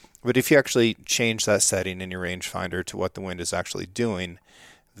there. But if you actually change that setting in your rangefinder to what the wind is actually doing,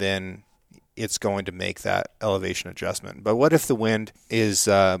 then it's going to make that elevation adjustment. But what if the wind is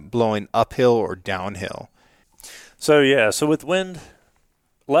blowing uphill or downhill? So with wind,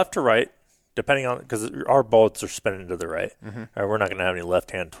 left to right, depending on, because our bullets are spinning to the right. We're not going to have any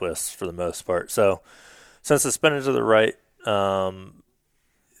left-hand twists for the most part. So since it's spinning to the right, when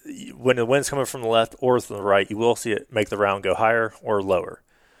the wind's coming from the left or from the right, you will see it make the round go higher or lower.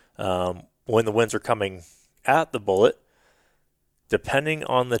 When the winds are coming at the bullet, depending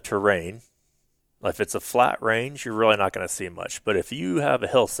on the terrain, if it's a flat range, you're really not going to see much. But if you have a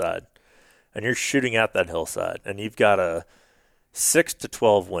hillside and you're shooting at that hillside and you've got a 6 to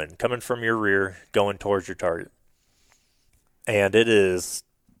 12 wind coming from your rear going towards your target, and it is,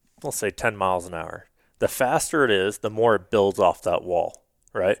 let's say, 10 miles an hour, the faster it is, the more it builds off that wall,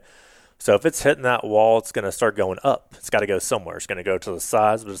 right? So if it's hitting that wall, it's going to start going up. It's got to go somewhere. It's going to go to the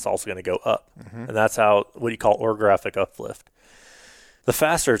sides, but it's also going to go up. And that's what you call orographic uplift. The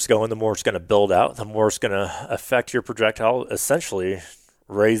faster it's going, the more it's going to build out, the more it's going to affect your projectile, essentially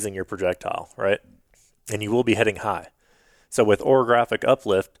raising your projectile, right? And you will be hitting high. So with orographic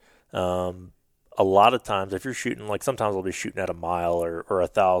uplift, a lot of times if you're shooting, like sometimes I'll be shooting at a mile or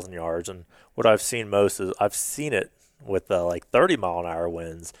 1,000 yards. And what I've seen most is I've seen it with like 30 mile an hour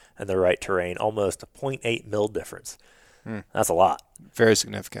winds and the right terrain, almost a 0.8 mil difference. That's a lot. Very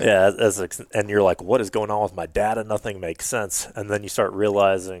significant. Yeah, and you're like, what is going on with my data? Nothing makes sense. And then you start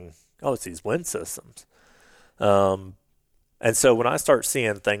realizing, oh, it's these wind systems. And so when I start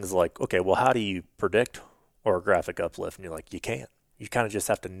seeing things like, okay, well, how do you predict orographic uplift? And you're like, you can't. You kind of just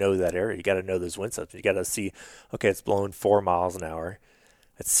have to know that area. You got to know those wind systems. You got to see, okay, it's blowing 4 miles an hour.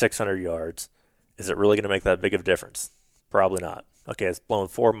 It's 600 yards. Is it really going to make that big of a difference? Probably not. Okay, it's blowing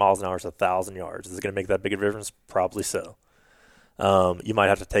 4 miles an hour, it's 1,000 yards. Is it going to make that big of a difference? Probably so. You might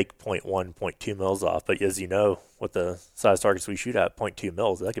have to take 0.1, 0.2 mils off, but as you know, with the size targets we shoot at, 0.2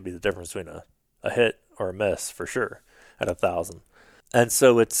 mils, that could be the difference between a hit or a miss for sure at 1,000. And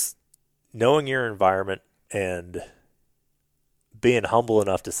so it's knowing your environment and being humble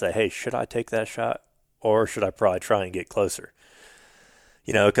enough to say, hey, should I take that shot or should I probably try and get closer?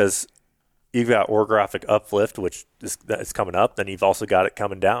 You know, because you've got orographic uplift, which is coming up, then you've also got it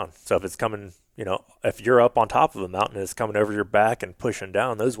coming down. So if it's coming, you know, if you're up on top of a mountain and it's coming over your back and pushing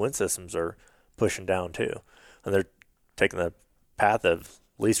down, those wind systems are pushing down too. And they're taking the path of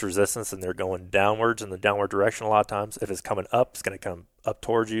least resistance and they're going downwards in the downward direction a lot of times. If it's coming up, it's going to come up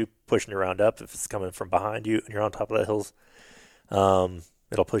towards you, pushing you around up. If it's coming from behind you and you're on top of the hills,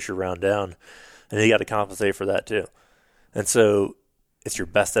 it'll push you around down. And you got to compensate for that too. And so it's your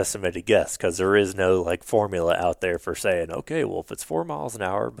best estimated guess, because there is no like formula out there for saying, okay, well, if it's 4 miles an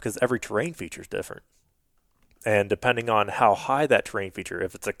hour, because every terrain feature is different. And depending on how high that terrain feature,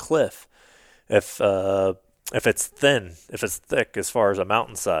 if it's a cliff, if it's thin, if it's thick as far as a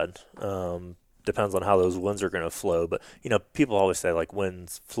mountainside, depends on how those winds are going to flow. But, you know, people always say like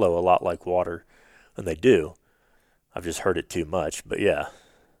winds flow a lot like water, and they do. I've just heard it too much, but yeah.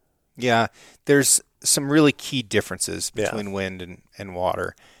 Yeah, there's some really key differences between wind and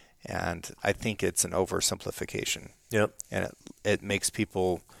water, and I think it's an oversimplification. Yep. And it makes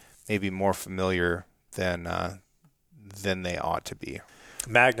people maybe more familiar than they ought to be.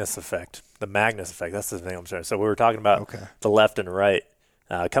 Magnus effect. The Magnus effect. That's the thing I'm saying. So we were talking about the left and right,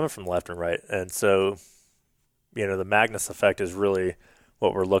 coming from left and right. And so, you know, the Magnus effect is really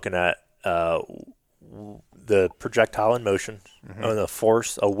what we're looking at. The projectile in motion, and the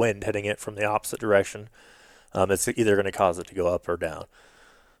force, a wind hitting it from the opposite direction, it's either going to cause it to go up or down.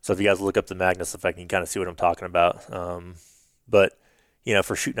 So if you guys look up the Magnus effect, you can kind of see what I'm talking about. But, you know,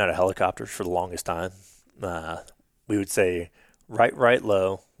 for shooting out of helicopters for the longest time, we would say right,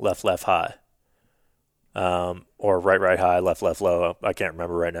 low, left, high. Or right, high, left, low. I can't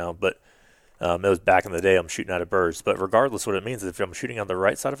remember right now, but it was back in the day I'm shooting out of birds. But regardless, what it means is if I'm shooting on the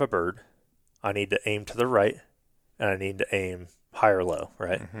right side of a bird, I need to aim to the right and I need to aim high or low,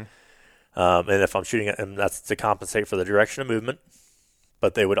 right? Mm-hmm. And if I'm shooting it, and that's to compensate for the direction of movement.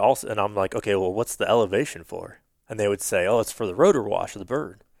 But they would also, and I'm like, okay, well, what's the elevation for? And they would say, oh, it's for the rotor wash of the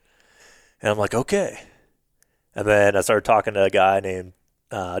bird. And I'm like, okay. And then I started talking to a guy named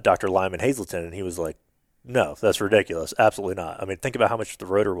Dr. Lyman Hazelton, and he was like, no, that's ridiculous. Absolutely not. I mean, think about how much the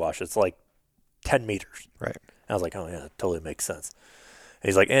rotor wash. It's like 10 meters. Right. And I was like, oh, yeah, that totally makes sense. And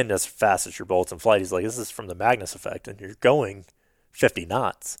he's like, and as fast as your bolts in flight, he's like, this is from the Magnus effect, and you're going 50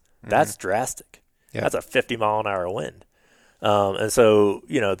 knots. That's drastic. Yeah. That's a 50-mile-an-hour wind. And so,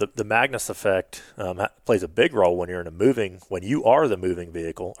 the Magnus effect plays a big role when when you are the moving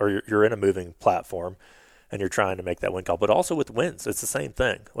vehicle, or you're in a moving platform, and you're trying to make that wind call. But also with winds, it's the same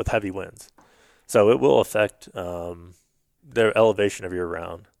thing with heavy winds. So it will affect the elevation of your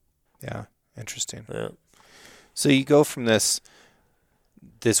round. Yeah, interesting. Yeah. So you go from this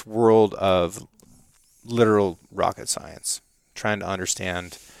world of literal rocket science, trying to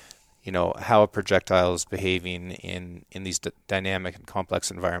understand, how a projectile is behaving in these dynamic and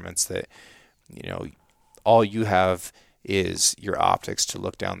complex environments that, all you have is your optics to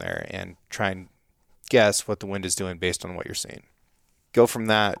look down there and try and guess what the wind is doing based on what you're seeing. Go from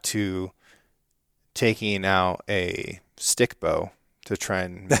that to taking out a stick bow to try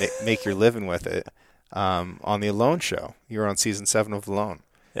and make your living with it. On the Alone show, you were on season 7 of Alone.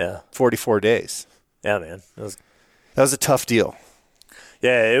 Yeah. 44 days. Yeah, man. That was a tough deal.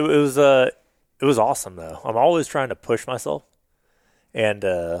 Yeah, it was awesome though. I'm always trying to push myself, and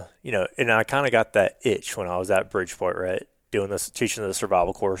and I kind of got that itch when I was at Bridgeport, right, teaching the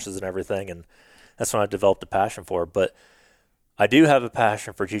survival courses and everything, and that's when I developed a passion for it. But I do have a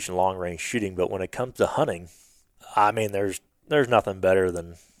passion for teaching long range shooting. But when it comes to hunting, I mean, there's nothing better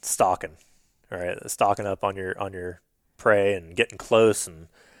than stalking, right? Stalking up on your prey and getting close and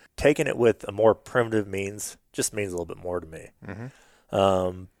taking it with a more primitive means just means a little bit more to me. Mm-hmm.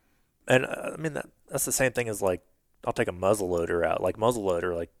 And I mean, that's the same thing as like, I'll take a muzzle loader out. Like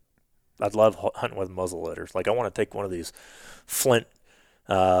I'd love hunting with muzzle loaders. Like I want to take one of these Flint,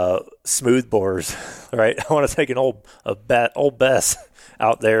 smooth bores, right? I want to take an old Bess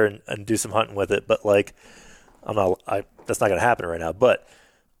out there and do some hunting with it. But like, that's not going to happen right now, but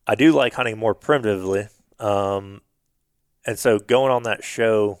I do like hunting more primitively. And so going on that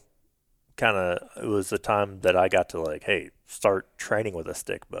show, it was the time that I got to like, hey, start training with a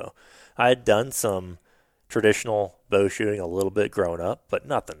stick bow. I had done some traditional bow shooting a little bit growing up, but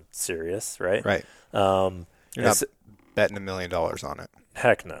nothing serious, right? Right. You're not betting $1 million on it.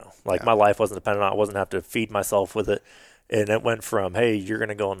 Heck no. Like my life wasn't dependent on it. I wasn't have to feed myself with it. And it went from, hey, you're going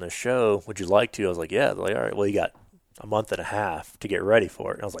to go on this show. Would you like to? I was like, yeah. They're like, all right, well, you got a month and a half to get ready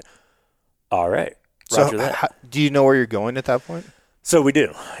for it. And I was like, all right. Roger that. Do you know where you're going at that point? So we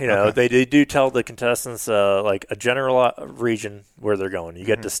do. Okay. They do tell the contestants like a general region where they're going. You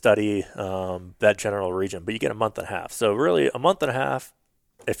get to study that general region, but you get a month and a half. So really a month and a half,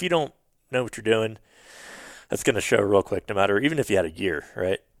 if you don't know what you're doing, that's going to show real quick, no matter, even if you had a year,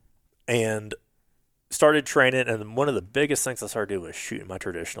 right? And started training, and one of the biggest things I started doing was shooting my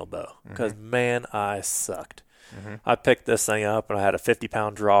traditional bow because, man, I sucked. Mm-hmm. I picked this thing up, and I had a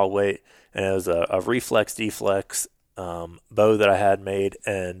 50-pound draw weight, and it was a reflex deflex bow that I had made,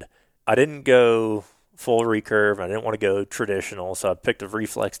 and I didn't go full recurve. I didn't want to go traditional, so I picked a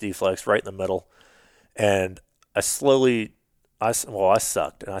reflex deflex right in the middle, and I sucked,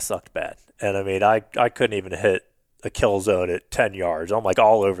 and I sucked bad. And I mean, I couldn't even hit a kill zone at 10 yards. I'm like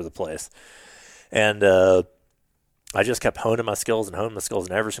all over the place. And I just kept honing my skills and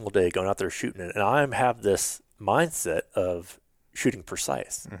every single day, going out there shooting it. And I have this mindset of shooting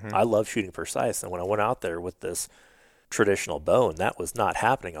precise. Mm-hmm. I love shooting precise. And when I went out there with this traditional bow and that was not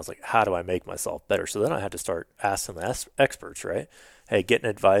happening, I was like, how do I make myself better? So then I had to start asking the experts, right? Hey, getting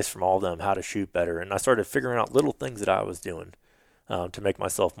advice from all of them, how to shoot better. And I started figuring out little things that I was doing to make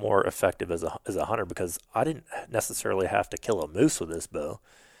myself more effective as a hunter, because I didn't necessarily have to kill a moose with this bow.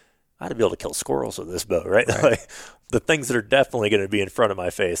 I had to be able to kill squirrels with this bow, right? Like, the things that are definitely going to be in front of my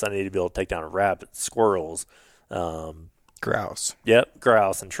face, I need to be able to take down rabbits, squirrels, grouse. Yep,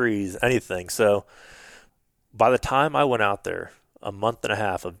 grouse and trees, anything. So by the time I went out there, a month and a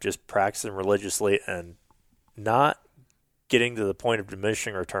half of just practicing religiously and not getting to the point of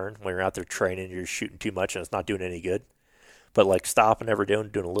diminishing return when you're out there training, you're shooting too much and it's not doing any good. But like stopping every day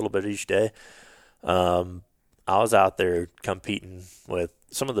and doing a little bit each day. I was out there competing with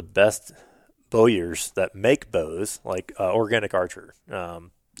some of the best bowyers that make bows, like Organic Archer.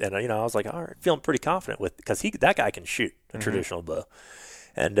 And I was like, all right, feeling pretty confident because that guy can shoot a traditional bow.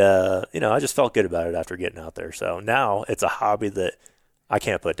 And, I just felt good about it after getting out there. So now it's a hobby that I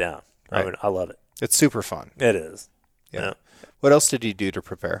can't put down. Right. I mean, I love it. It's super fun. It is. Yeah. What else did you do to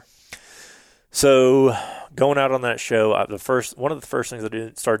prepare? So going out on that show, one of the first things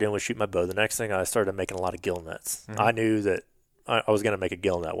I started doing was shoot my bow. The next thing I started making a lot of gill nets. Mm-hmm. I knew that I was going to make a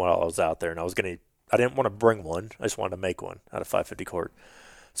gill net while I was out there, and I didn't want to bring one. I just wanted to make one out of 550 cord.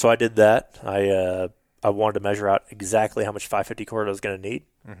 So I did that. I wanted to measure out exactly how much 550 cord I was going to need.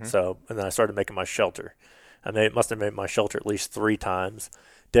 Mm-hmm. So, and then I started making my shelter. Must have made my shelter at least 3 times.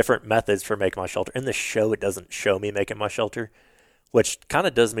 Different methods for making my shelter. In the show, it doesn't show me making my shelter, which kind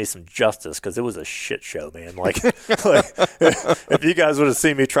of does me some justice because it was a shit show, man. Like if you guys would have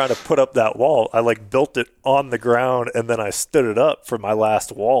seen me trying to put up that wall, I built it on the ground and then I stood it up for my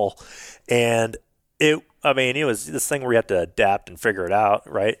last wall. And it was this thing where you have to adapt and figure it out,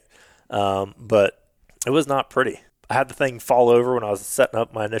 right? But it was not pretty. I had the thing fall over when I was setting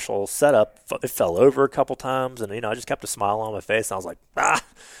up my initial setup. It fell over a couple times, and I just kept a smile on my face. And I was like,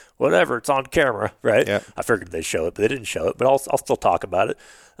 whatever, it's on camera, right? Yeah. I figured they'd show it, but they didn't show it. But I'll still talk about it.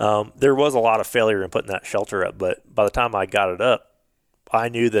 There was a lot of failure in putting that shelter up, but by the time I got it up, I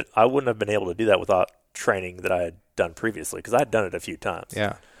knew that I wouldn't have been able to do that without training that I had done previously because I had done it a few times.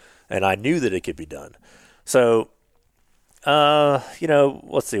 Yeah, and I knew that it could be done. So.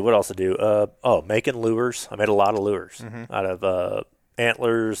 Let's see, what else to do? Making lures. I made a lot of lures out of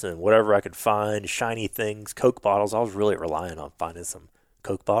antlers and whatever I could find, shiny things, Coke bottles. I was really relying on finding some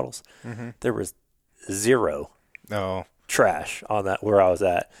Coke bottles. Mm-hmm. There was zero trash on that where I was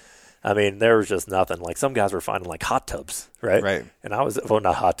at. I mean, there was just nothing. Like some guys were finding hot tubs, right? Right. And I was,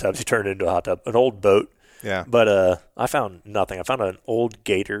 not hot tubs. You turned it into a hot tub, an old boat. Yeah. But I found nothing. I found an old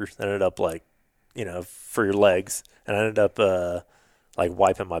gator that ended up for your legs. And I ended up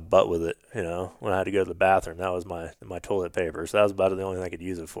wiping my butt with it, when I had to go to the bathroom. That was my toilet paper. So that was about the only thing I could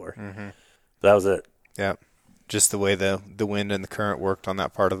use it for. Mm-hmm. That was it. Yeah. Just the way the wind and the current worked on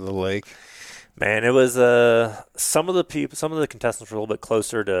that part of the lake. Man, it was some of the contestants were a little bit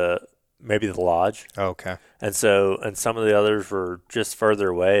closer to maybe the lodge. Oh, okay. And some of the others were just further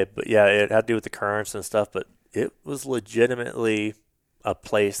away. But yeah, it had to do with the currents and stuff. But it was legitimately a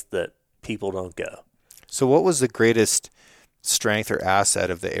place that people don't go. So what was the greatest strength or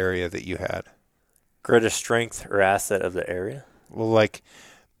asset of the area that you had? Greatest strength or asset of the area? Well,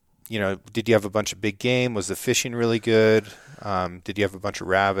 did you have a bunch of big game? Was the fishing really good? Did you have a bunch of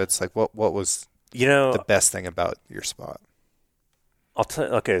rabbits? What was the best thing about your spot? I'll tell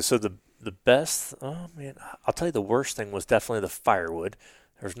you, okay, so the best, I'll tell you the worst thing was definitely the firewood.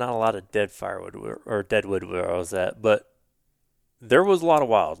 There's not a lot of dead firewood or dead wood where I was at, but there was a lot of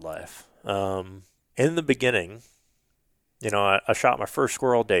wildlife. In the beginning, I shot my first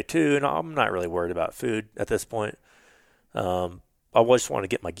squirrel day 2, and I'm not really worried about food at this point. I just wanted to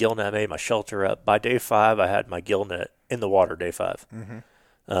get my gill net made, my shelter up. By day 5, I had my gill net in the water day 5. Mm-hmm.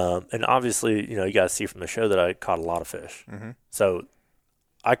 And obviously, you guys see from the show that I caught a lot of fish. Mm-hmm. So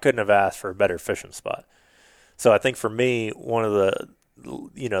I couldn't have asked for a better fishing spot. So I think for me, one of the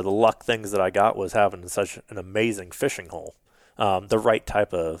luck things that I got was having such an amazing fishing hole, the right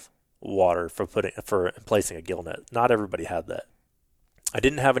type of water for placing a gill net. Not everybody had that. I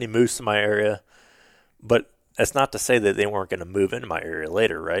didn't have any moose in my area, but that's not to say that they weren't going to move into my area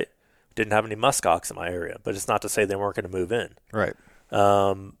later, right? Didn't have any muskox in my area, but it's not to say they weren't going to move in. Right.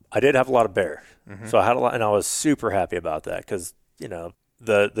 I did have a lot of bear, so I had a lot, and I was super happy about that because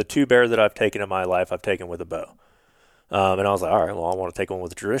the 2 bear that I've taken in my life, I've taken with a bow, and I was like, all right, well, I want to take one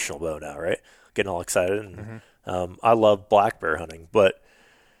with a traditional bow now, right? Getting all excited, and I love black bear hunting, but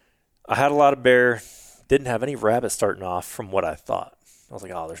I had a lot of bear, didn't have any rabbits starting off from what I thought. I was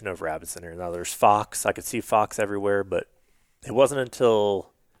like, oh, there's no rabbits in here. Now there's fox. I could see fox everywhere, but it wasn't until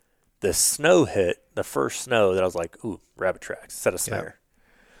the snow hit, the first snow, that I was like, ooh, rabbit tracks, set a snare.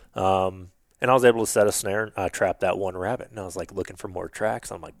 Yeah. And I was able to set a snare, and I trapped that one rabbit. And I was looking for more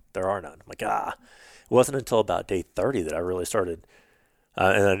tracks. I'm like, there are none. I'm like, It wasn't until about day 30 that I really started.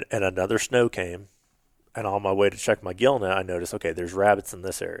 And another snow came, and on my way to check my gill net, I noticed, okay, there's rabbits in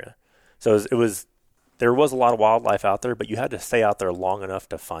this area. So there was a lot of wildlife out there, but you had to stay out there long enough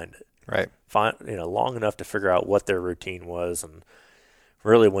to find it. Right. Long enough to figure out what their routine was, and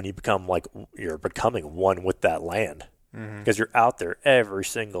really when you become you're becoming one with that land because you're out there every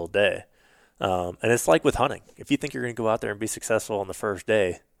single day. And it's like with hunting. If you think you're going to go out there and be successful on the first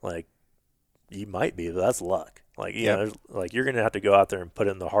day, you might be, but that's luck. You're going to have to go out there and put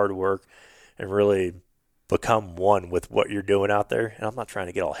in the hard work and really become one with what you're doing out there. And I'm not trying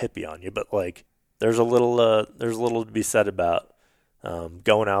to get all hippie on you, but there's a little to be said about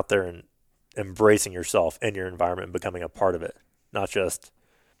going out there and embracing yourself in your environment and becoming a part of it, not just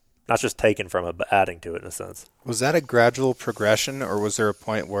taken from it, but adding to it in a sense. Was that a gradual progression, or was there a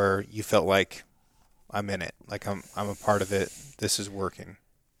point where you felt like I'm in it. Like I'm a part of it. This is working.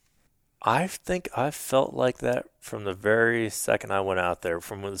 I think I felt like that from the very second I went out there.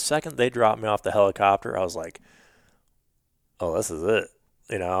 From the second they dropped me off the helicopter, I was like, "Oh, this is it."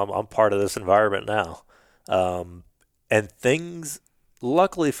 I'm part of this environment now. And things,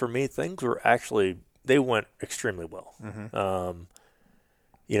 luckily for me, things were actually they went extremely well. Mm-hmm.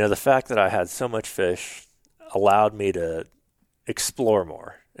 The fact that I had so much fish allowed me to explore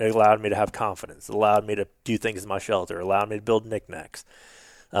more. It allowed me to have confidence. It allowed me to do things in my shelter. It allowed me to build knickknacks.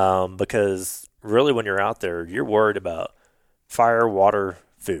 Because really when you're out there, you're worried about fire, water,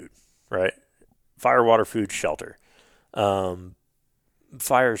 food, right? Fire, water, food, shelter.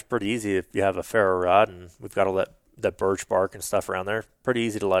 Fire is pretty easy if you have a ferro rod, and we've got all that birch bark and stuff around there. Pretty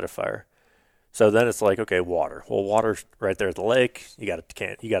easy to light a fire. So then it's like, okay, water. Well, water's right there at the lake. You got a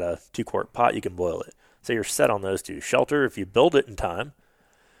 2-quart pot, you can boil it. So you're set on those two. Shelter, if you build it in time.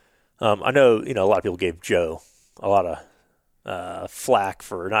 I know, a lot of people gave Joe a lot of flack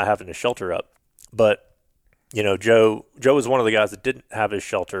for not having his shelter up. But, Joe was one of the guys that didn't have his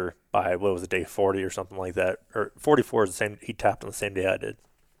shelter by, day 40 or something like that. Or 44 is the same, he tapped on the same day I did.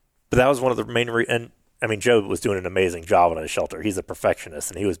 But that was one of the main Joe was doing an amazing job on his shelter. He's a perfectionist,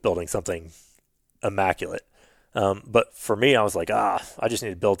 and he was building something immaculate. But for me, I was like, I just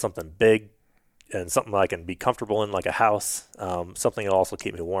need to build something big and something I can be comfortable in, like a house, something that'll also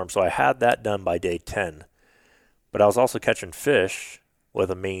keep me warm. So I had that done by day 10. But I was also catching fish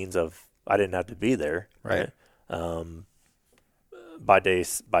with a means of I didn't have to be there. Right. By day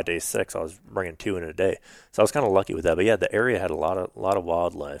 6, I was bringing 2 in a day. So I was kind of lucky with that. But yeah, the area had a lot of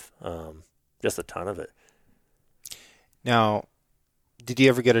wildlife, just a ton of it. Now, did you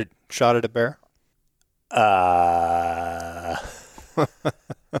ever get a shot at a bear?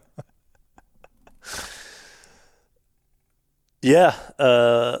 Yeah.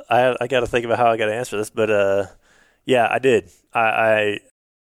 I got to think about how I got to answer this, but yeah, I did. I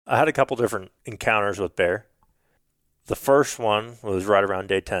had a couple different encounters with bear. The first one was right around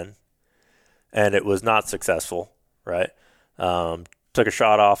day 10, and it was not successful. Right. Took a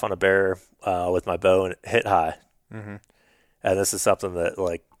shot off on a bear with my bow, and it hit high. Mm-hmm. And this is something that,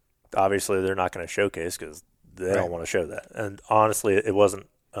 like, obviously they're not going to showcase because they don't want to show that. And honestly, it wasn't.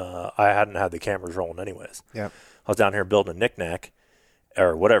 I hadn't had the cameras rolling anyways. Yeah. I was down here building a knickknack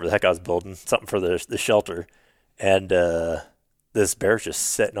or whatever the heck I was building, something for the shelter, and this bear's just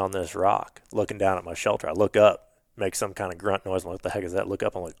sitting on this rock looking down at my shelter. I look up, make some kind of grunt noise. I'm like, what the heck is that? Look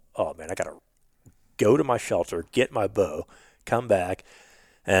up. I'm like, oh, man, I got to go to my shelter, get my bow, come back,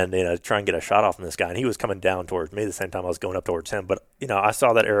 and, try and get a shot off on this guy. And he was coming down towards me the same time I was going up towards him. But, I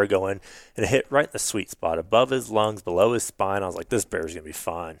saw that arrow go in, and it hit right in the sweet spot, above his lungs, below his spine. I was like, this bear's going to be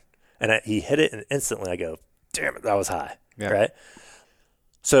fine. And he hit it, and instantly I go, damn it, that was high. Yeah. Right?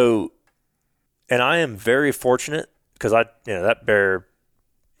 So, and I am very fortunate because that bear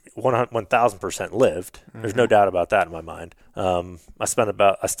 1,000% lived. Mm-hmm. There's no doubt about that in my mind. I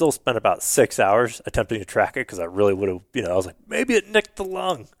still spent about 6 hours attempting to track it because I really would have, I was like, maybe it nicked the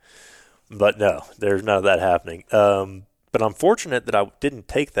lung. But no, there's none of that happening. But I'm fortunate that I didn't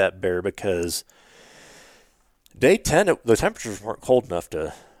take that bear because day 10, the temperatures weren't cold enough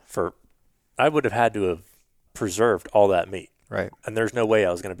I would have had to have preserved all that meat. Right. And there's no way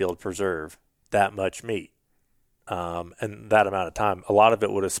I was going to be able to preserve that much meat and that amount of time. A lot of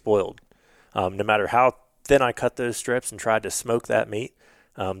it would have spoiled. No matter how thin I cut those strips and tried to smoke that meat,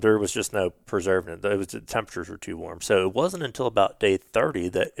 there was just no preserving it. The temperatures were too warm. So it wasn't until about day 30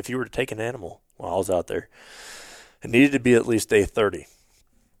 that if you were to take an animal while I was out there, it needed to be at least day 30.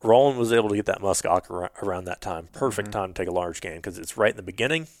 Roland was able to get that muskox around that time. Perfect time to take a large game because it's right in the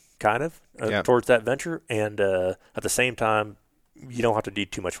beginning, kind of, towards that venture. And at the same time, you don't have to do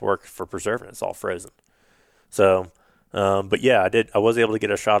too much work for preserving it. It's all frozen. So, but yeah, I was able to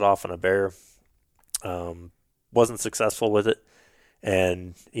get a shot off on a bear. Wasn't successful with it.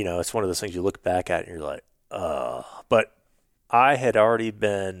 And, it's one of those things you look back at and you're like, but I had already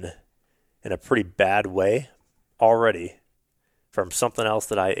been in a pretty bad way already from something else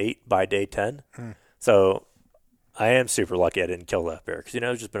that I ate by day 10. So I am super lucky I didn't kill that bear because,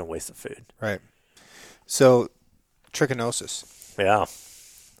 it's just been a waste of food. Right. So trichinosis. Yeah.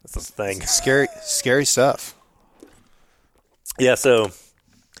 That's the thing. Scary stuff. Yeah. So,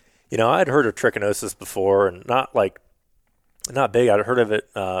 I'd heard of trichinosis before and not big. I'd heard of it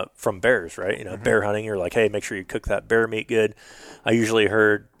from bears, right? Bear hunting, you're like, hey, make sure you cook that bear meat good. I usually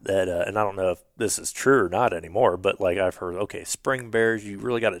heard that, and I don't know if this is true or not anymore, but I've heard, okay, spring bears, you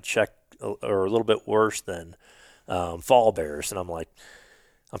really got to check, or a little bit worse than fall bears. And I'm like,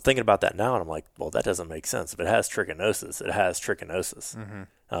 I'm thinking about that now, and I'm like, well, that doesn't make sense. If it has trichinosis, it has trichinosis.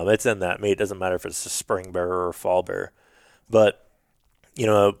 It's in that meat. It doesn't matter if it's a spring bear or a fall bear. But,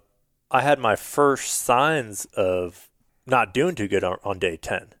 I had my first signs of not doing too good on day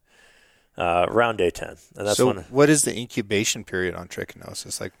 10, around day 10. And that's so what is the incubation period on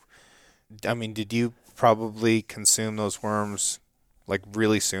trichinosis? Like, I mean, did you probably consume those worms like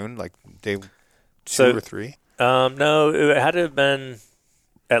really soon, like day 2 or 3? No, it had to have been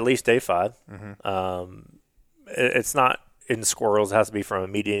at least day 5. It's not in squirrels. It has to be from a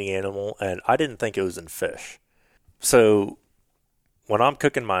meat-eating animal, and I didn't think it was in fish. So when I'm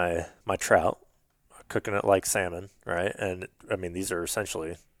cooking my trout, I'm cooking it like salmon, right? And, I mean, these are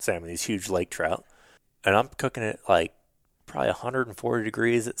essentially salmon, these huge lake trout. And I'm cooking it like probably 140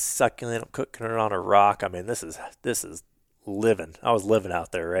 degrees. It's succulent. I'm cooking it on a rock. I mean, this is living. I was living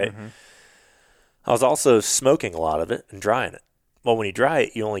out there, right? I was also smoking a lot of it and drying it. Well, when you dry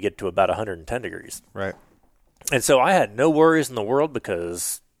it, you only get to about 110 degrees. Right. And so I had no worries in the world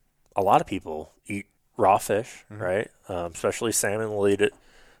because a lot of people eat raw fish, right? Especially salmon, they'll eat it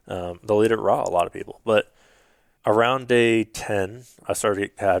raw, a lot of people. But around day 10, I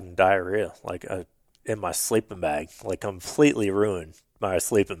started having diarrhea, like in my sleeping bag, like completely ruined my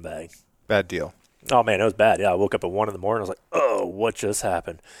sleeping bag. Bad deal. Oh, man, it was bad. Yeah, I woke up at 1 in the morning. I was like, oh, what just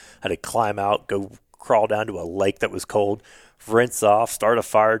happened? I had to climb out, go crawl down to a lake that was cold, rinse off, start a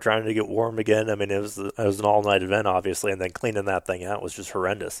fire trying to get warm again. I mean, it was an all-night event, obviously, and then cleaning that thing out was just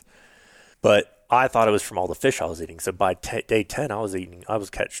horrendous. But I thought it was from all the fish I was eating. So by day 10, I was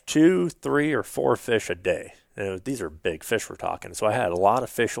catch 2, 3, or 4 fish a day. And these are big fish we're talking. So I had a lot of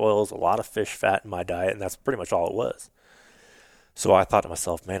fish oils, a lot of fish fat in my diet, and that's pretty much all it was. So I thought to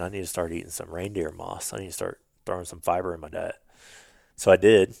myself, man, I need to start eating some reindeer moss. I need to start throwing some fiber in my diet. So I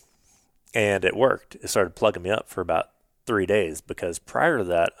did, and it worked. It started plugging me up for about 3 days because prior to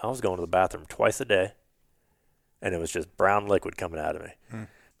that, I was going to the bathroom twice a day, and it was just brown liquid coming out of me.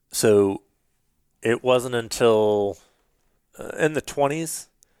 So it wasn't until in the 20s,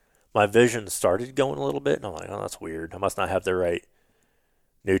 my vision started going a little bit, and I'm like, oh, that's weird. I must not have the right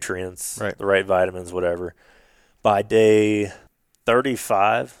nutrients, the right vitamins, whatever. By day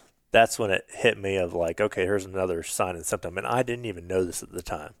 35, that's when it hit me of like, okay, here's another sign and symptom. And I didn't even know this at the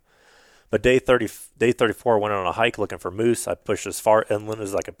time. But day 34, I went on a hike looking for moose. I pushed as far inland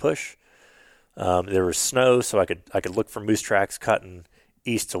as I could push. There was snow, so I could look for moose tracks cutting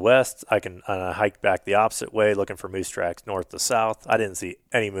east to west. I hiked back the opposite way looking for moose tracks north to south. I didn't see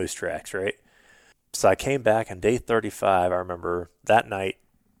any moose tracks, right? So I came back on day 35. I remember that night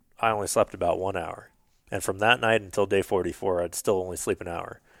I only slept about 1 hour. And from that night until day 44, I'd still only sleep an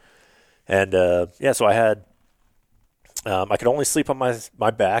hour. And, so I had I could only sleep on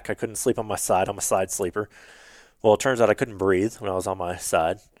my back. I couldn't sleep on my side. I'm a side sleeper. Well, it turns out I couldn't breathe when I was on my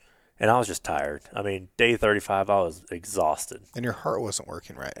side. And I was just tired. I mean, day 35, I was exhausted. And your heart wasn't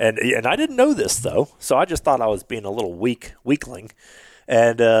working right. And I didn't know this, though. So I just thought I was being a little weakling.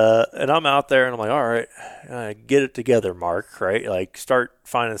 And I'm out there, and I'm like, all right, get it together, Mark, right? Like, start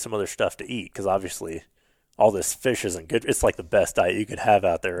finding some other stuff to eat, because obviously all this fish isn't good. It's like the best diet you could have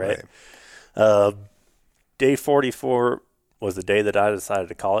out there, right? Day 44 was the day that I decided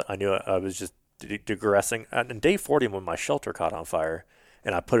to call it. I knew I was just digressing. And day 40, when my shelter caught on fire,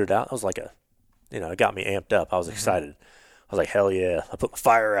 and I put it out, I was like it got me amped up. I was excited. I was like, hell yeah, I put my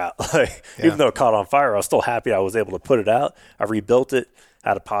fire out. Even though it caught on fire, I was still happy I was able to put it out. I rebuilt it,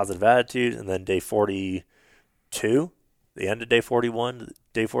 had a positive attitude, and then day 42, the end of day 41,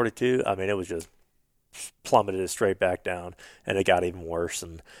 day 42, I mean, it was just plummeted straight back down, and it got even worse.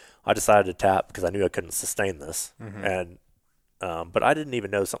 And I decided to tap because I knew I couldn't sustain this. And but I didn't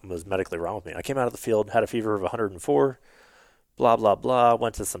even know something was medically wrong with me. I came out of the field, had a fever of 104, blah, blah, blah,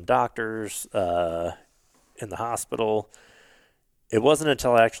 went to some doctors in the hospital. It wasn't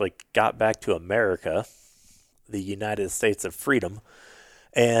until I actually got back to America, the United States of Freedom,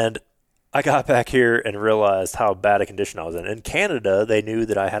 and I got back here and realized how bad a condition I was in. In Canada, they knew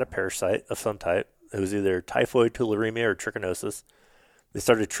that I had a parasite of some type. It was either typhoid, tularemia, or trichinosis. They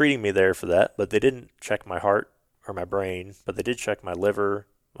started treating me there for that, but they didn't check my heart or my brain, but they did check my liver,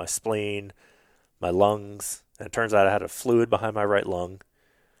 my spleen, my lungs, and it turns out I had a fluid behind my right lung.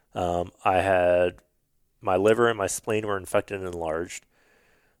 I had my liver and my spleen were infected and enlarged.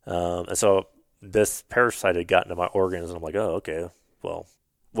 And so this parasite had gotten to my organs, and I'm like, oh, okay, well,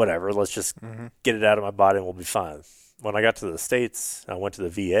 whatever. Let's just get it out of my body and we'll be fine. When I got to the States, I went to the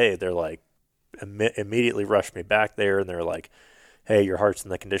VA. They're like, immediately rushed me back there, and they're like, hey, your heart's in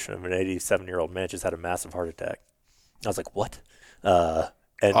the condition of an 87-year-old man just had a massive heart attack. I was like, what?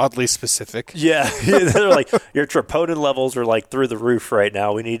 And oddly specific. Yeah, they're like, your troponin levels are like through the roof right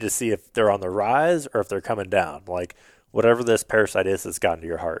now. We need to see if they're on the rise or if they're coming down. Like whatever this parasite is that's gotten to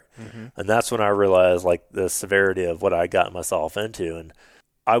your heart. And that's when I realized like the severity of what I got myself into. And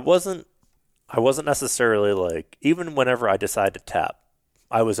I wasn't necessarily like, even whenever I decided to tap,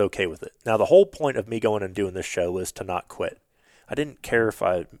 I was okay with it. Now the whole point of me going and doing this show was to not quit. I didn't care if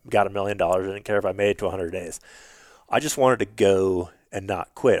I got $1 million. I didn't care if I made it to 100 days. I just wanted to go and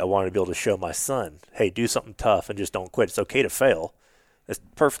not quit. I wanted to be able to show my son, hey, do something tough and just don't quit. It's okay to fail. It's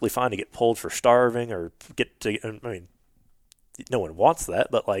perfectly fine to get pulled for starving or I mean, no one wants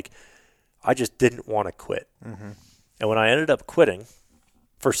that, but like, I just didn't want to quit. And when I ended up quitting,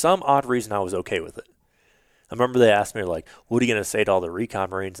 for some odd reason, I was okay with it. I remember they asked me, like, what are you going to say to all the recon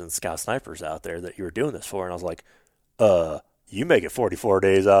Marines and scout snipers out there that you were doing this for? And I was like, you make it 44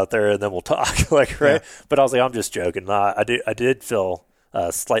 days out there and then we'll talk. Like, right. Yeah. But I was like, I'm just joking. I did feel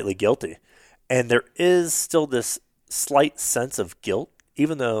slightly guilty. And there is still this slight sense of guilt,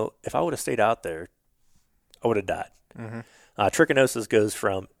 even though if I would have stayed out there, I would have died. Trichinosis goes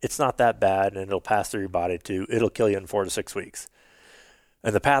from it's not that bad and it'll pass through your body to it'll kill you in 4 to 6 weeks.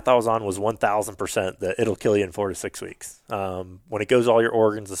 And the path I was on was 1,000% that it'll kill you in 4 to 6 weeks. When it goes all your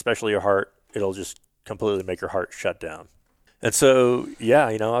organs, especially your heart, it'll just completely make your heart shut down. And so, yeah,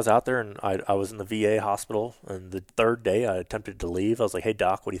 I was out there and I was in the VA hospital. And the third day I attempted to leave. I was like, hey,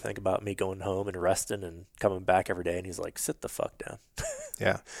 doc, what do you think about me going home and resting and coming back every day? And he's like, sit the fuck down.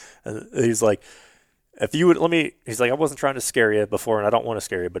 Yeah. And he's like, he's like, I wasn't trying to scare you before and I don't want to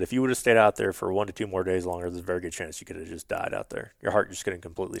scare you, but if you would have stayed out there for 1 to 2 more days longer, there's a very good chance you could have just died out there. Your heart just couldn't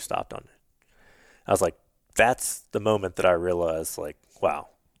completely stopped on you. I was like, that's the moment that I realized, like, wow,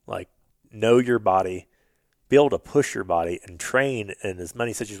 like, know your body, be able to push your body and train in as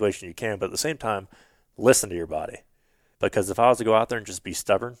many situations you can, but at the same time, listen to your body. Because if I was to go out there and just be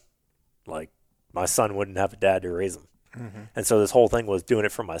stubborn, like, my son wouldn't have a dad to raise him. And so this whole thing was doing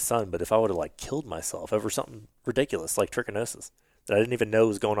it for my son, but if I would have like killed myself over something ridiculous like trichinosis that I didn't even know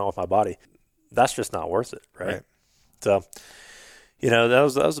was going on with my body, that's just not worth it, right? So, that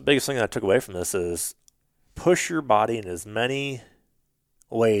was the biggest thing that I took away from this is push your body in as many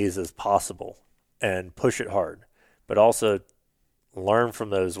ways as possible and push it hard, but also learn from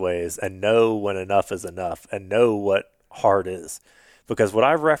those ways and know when enough is enough and know what hard is. Because what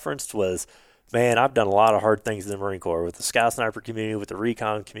I referenced was, man, I've done a lot of hard things in the Marine Corps with the scout sniper community, with the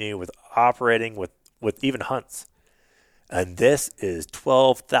recon community, with operating, with even hunts. And this is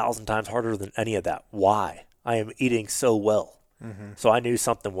 12,000 times harder than any of that. Why? I am eating so well. So I knew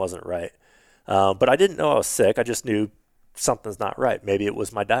something wasn't right. But I didn't know I was sick. I just knew something's not right. Maybe it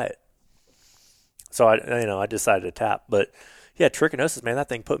was my diet. So I decided to tap. But yeah, trichinosis, man, that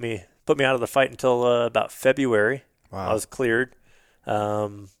thing put me out of the fight until about February. Wow. I was cleared.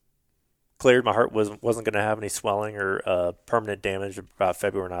 My heart wasn't going to have any swelling or permanent damage about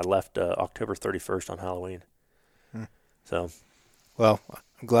February, and I left October 31st on Halloween. So, well,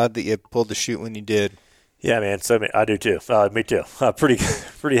 I'm glad that you pulled the chute when you did. Yeah, man. So I do too. Me too.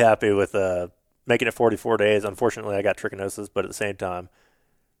 Pretty happy with making it 44 days. Unfortunately, I got trichinosis, but at the same time,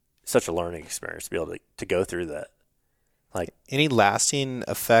 such a learning experience to be able to go through that. Like any lasting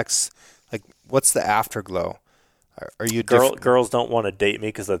effects? Like, what's the afterglow? Are you girls don't want to date me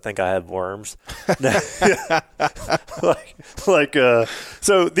because they think I have worms.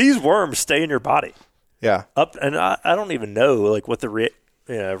 So these worms stay in your body. Yeah. And I don't even know like what the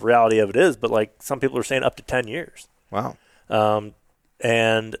reality of it is, but like some people are saying up to 10 years. Wow.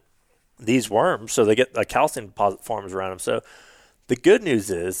 And these worms, so they get a calcium deposit forms around them. So the good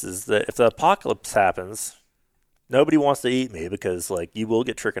news is that if the apocalypse happens, nobody wants to eat me because like you will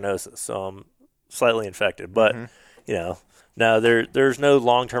get trichinosis. So I'm slightly infected, but no, there's no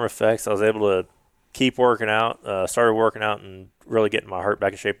long-term effects. I was able to keep working out, started working out and really getting my heart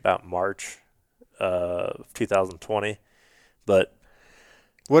back in shape about March of 2020. But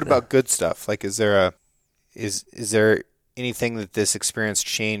what about good stuff? Like, is there anything that this experience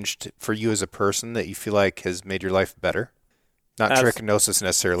changed for you as a person that you feel like has made your life better? Not trichinosis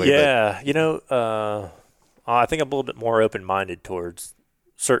necessarily. Yeah, but... I think I'm a little bit more open-minded towards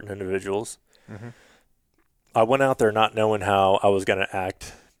certain individuals. I went out there not knowing how I was going to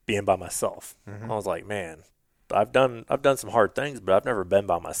act being by myself. I was like, man, I've done some hard things, but I've never been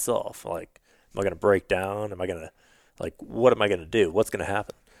by myself. Like, am I going to break down? What am I going to do? What's going to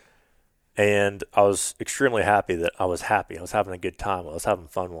happen? And I was extremely happy that I was happy. I was having a good time. I was having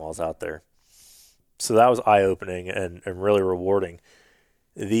fun while I was out there. So that was eye-opening and really rewarding.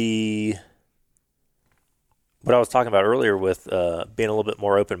 What I was talking about earlier with being a little bit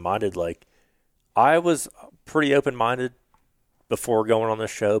more open-minded, like I was pretty open-minded before going on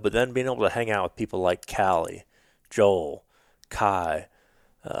this show, but then being able to hang out with people like Callie, Joel, Kai,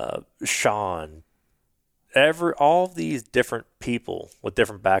 Sean, all these different people with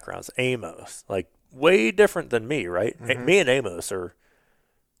different backgrounds, Amos, like way different than me, right? Mm-hmm. Me and Amos are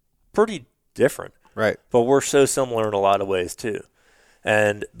pretty different. Right. But we're so similar in a lot of ways too.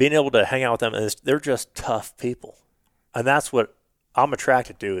 And being able to hang out with them, and they're just tough people. And that's what I'm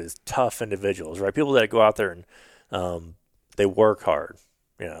attracted to, is tough individuals, right? People that go out there and they work hard,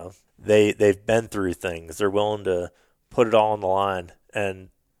 you know. They've been through things. They're willing to put it all on the line. And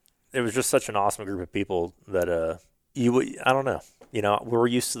it was just such an awesome group of people that I don't know. You know, we're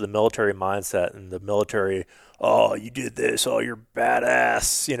used to the military mindset and the military, oh, you did this, oh, you're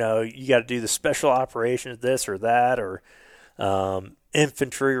badass. You know, you got to do the special operations, this or that, or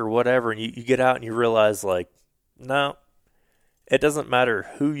infantry or whatever. And you get out and you realize, like, no, it doesn't matter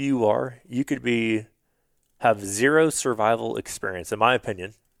who you are. You could have zero survival experience, in my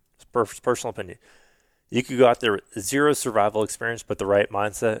opinion, personal opinion. You could go out there with zero survival experience, but the right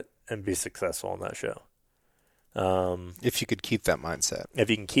mindset, and be successful on that show. If you could keep that mindset. If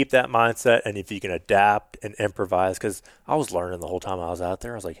you can keep that mindset, and if you can adapt and improvise, because I was learning the whole time I was out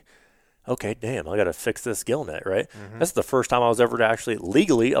there. I was like, okay, damn, I got to fix this gill net, right? Mm-hmm. That's the first time I was ever actually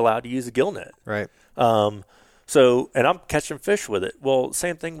legally allowed to use a gill net. Right. So, and I'm catching fish with it. Well,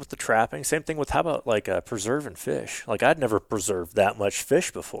 same thing with the trapping. Same thing with, how about like preserving fish? Like, I'd never preserved that much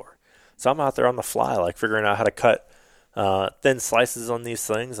fish before. So I'm out there on the fly, like figuring out how to cut thin slices on these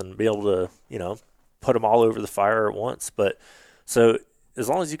things and be able to, you know, put them all over the fire at once. But so as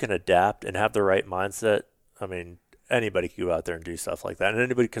long as you can adapt and have the right mindset, I mean, anybody can go out there and do stuff like that, and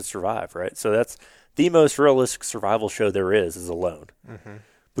anybody can survive, right? So that's the most realistic survival show there is alone. Mm-hmm.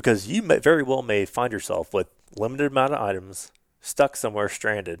 Because you very well may find yourself with limited amount of items, stuck somewhere,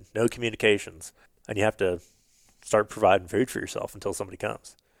 stranded, no communications, and you have to start providing food for yourself until somebody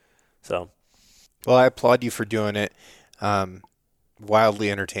comes. So, well, I applaud you for doing it.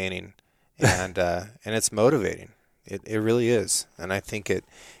 Wildly entertaining, and it's motivating. It really is, and I think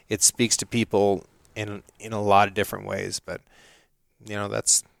it speaks to people in a lot of different ways. But you know,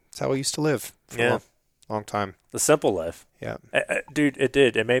 that's how I used to live for a long time. The simple life. Yeah, dude, it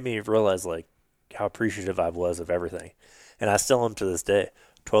did. It made me realize like how appreciative I was of everything, and I still am to this day.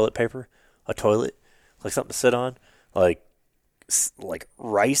 Toilet paper, a toilet, like something to sit on, like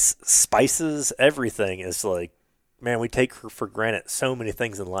rice, spices, everything is like, man, we take for granted so many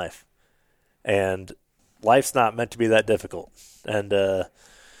things in life, and life's not meant to be that difficult. And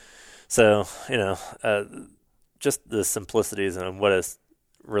so, you know, just the simplicities and what it's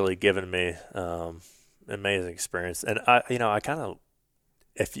really given me, amazing experience. And I kind of,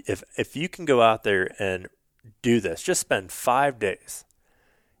 if you can go out there and do this, just spend 5 days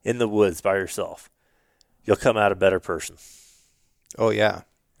in the woods by yourself, you'll come out a better person. Oh yeah.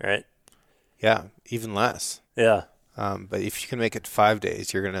 Right. Yeah. Even less. Yeah. But if you can make it 5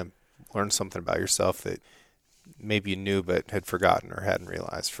 days, you're going to learn something about yourself that maybe you knew but had forgotten or hadn't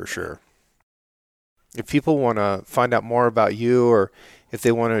realized for sure. If people want to find out more about you, or if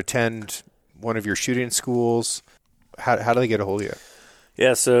they want to attend one of your shooting schools, how do they get a hold of you?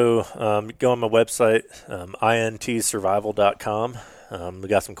 Yeah, so go on my website, intsurvival.com. We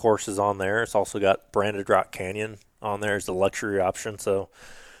got some courses on there. It's also got Branded Rock Canyon on there as the luxury option. So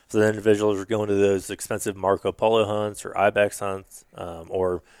for the individuals who are going to those expensive Marco Polo hunts or ibex hunts,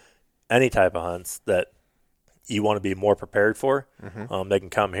 or any type of hunts that you want to be more prepared for, they can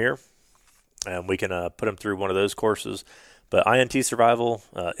come here, and we can put them through one of those courses. But INT Survival,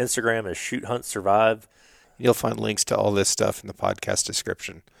 Instagram is Shoot Hunt Survive. You'll find links to all this stuff in the podcast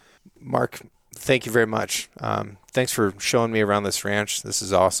description. Mark, thank you very much. Thanks for showing me around this ranch. This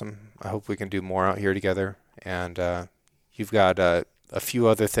is awesome. I hope we can do more out here together. And you've got a few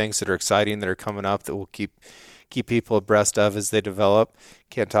other things that are exciting that are coming up that we'll keep people abreast of as they develop.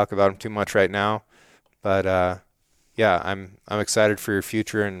 Can't talk about them too much right now, but yeah, I'm excited for your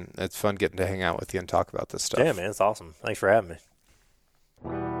future, and it's fun getting to hang out with you and talk about this stuff. Yeah, man, it's awesome. Thanks for having me.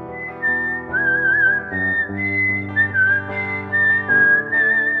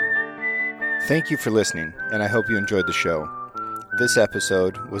 Thank you for listening, and I hope you enjoyed the show. This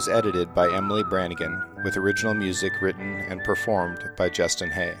episode was edited by Emily Brannigan, with original music written and performed by Justin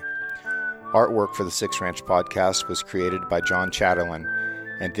Hay. Artwork for the Six Ranch podcast was created by John Chatelain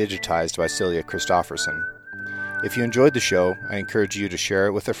and digitized by Celia Christofferson. If you enjoyed the show, I encourage you to share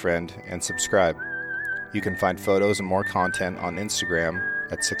it with a friend and subscribe. You can find photos and more content on Instagram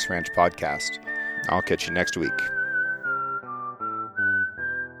at Six Ranch Podcast. I'll catch you next week.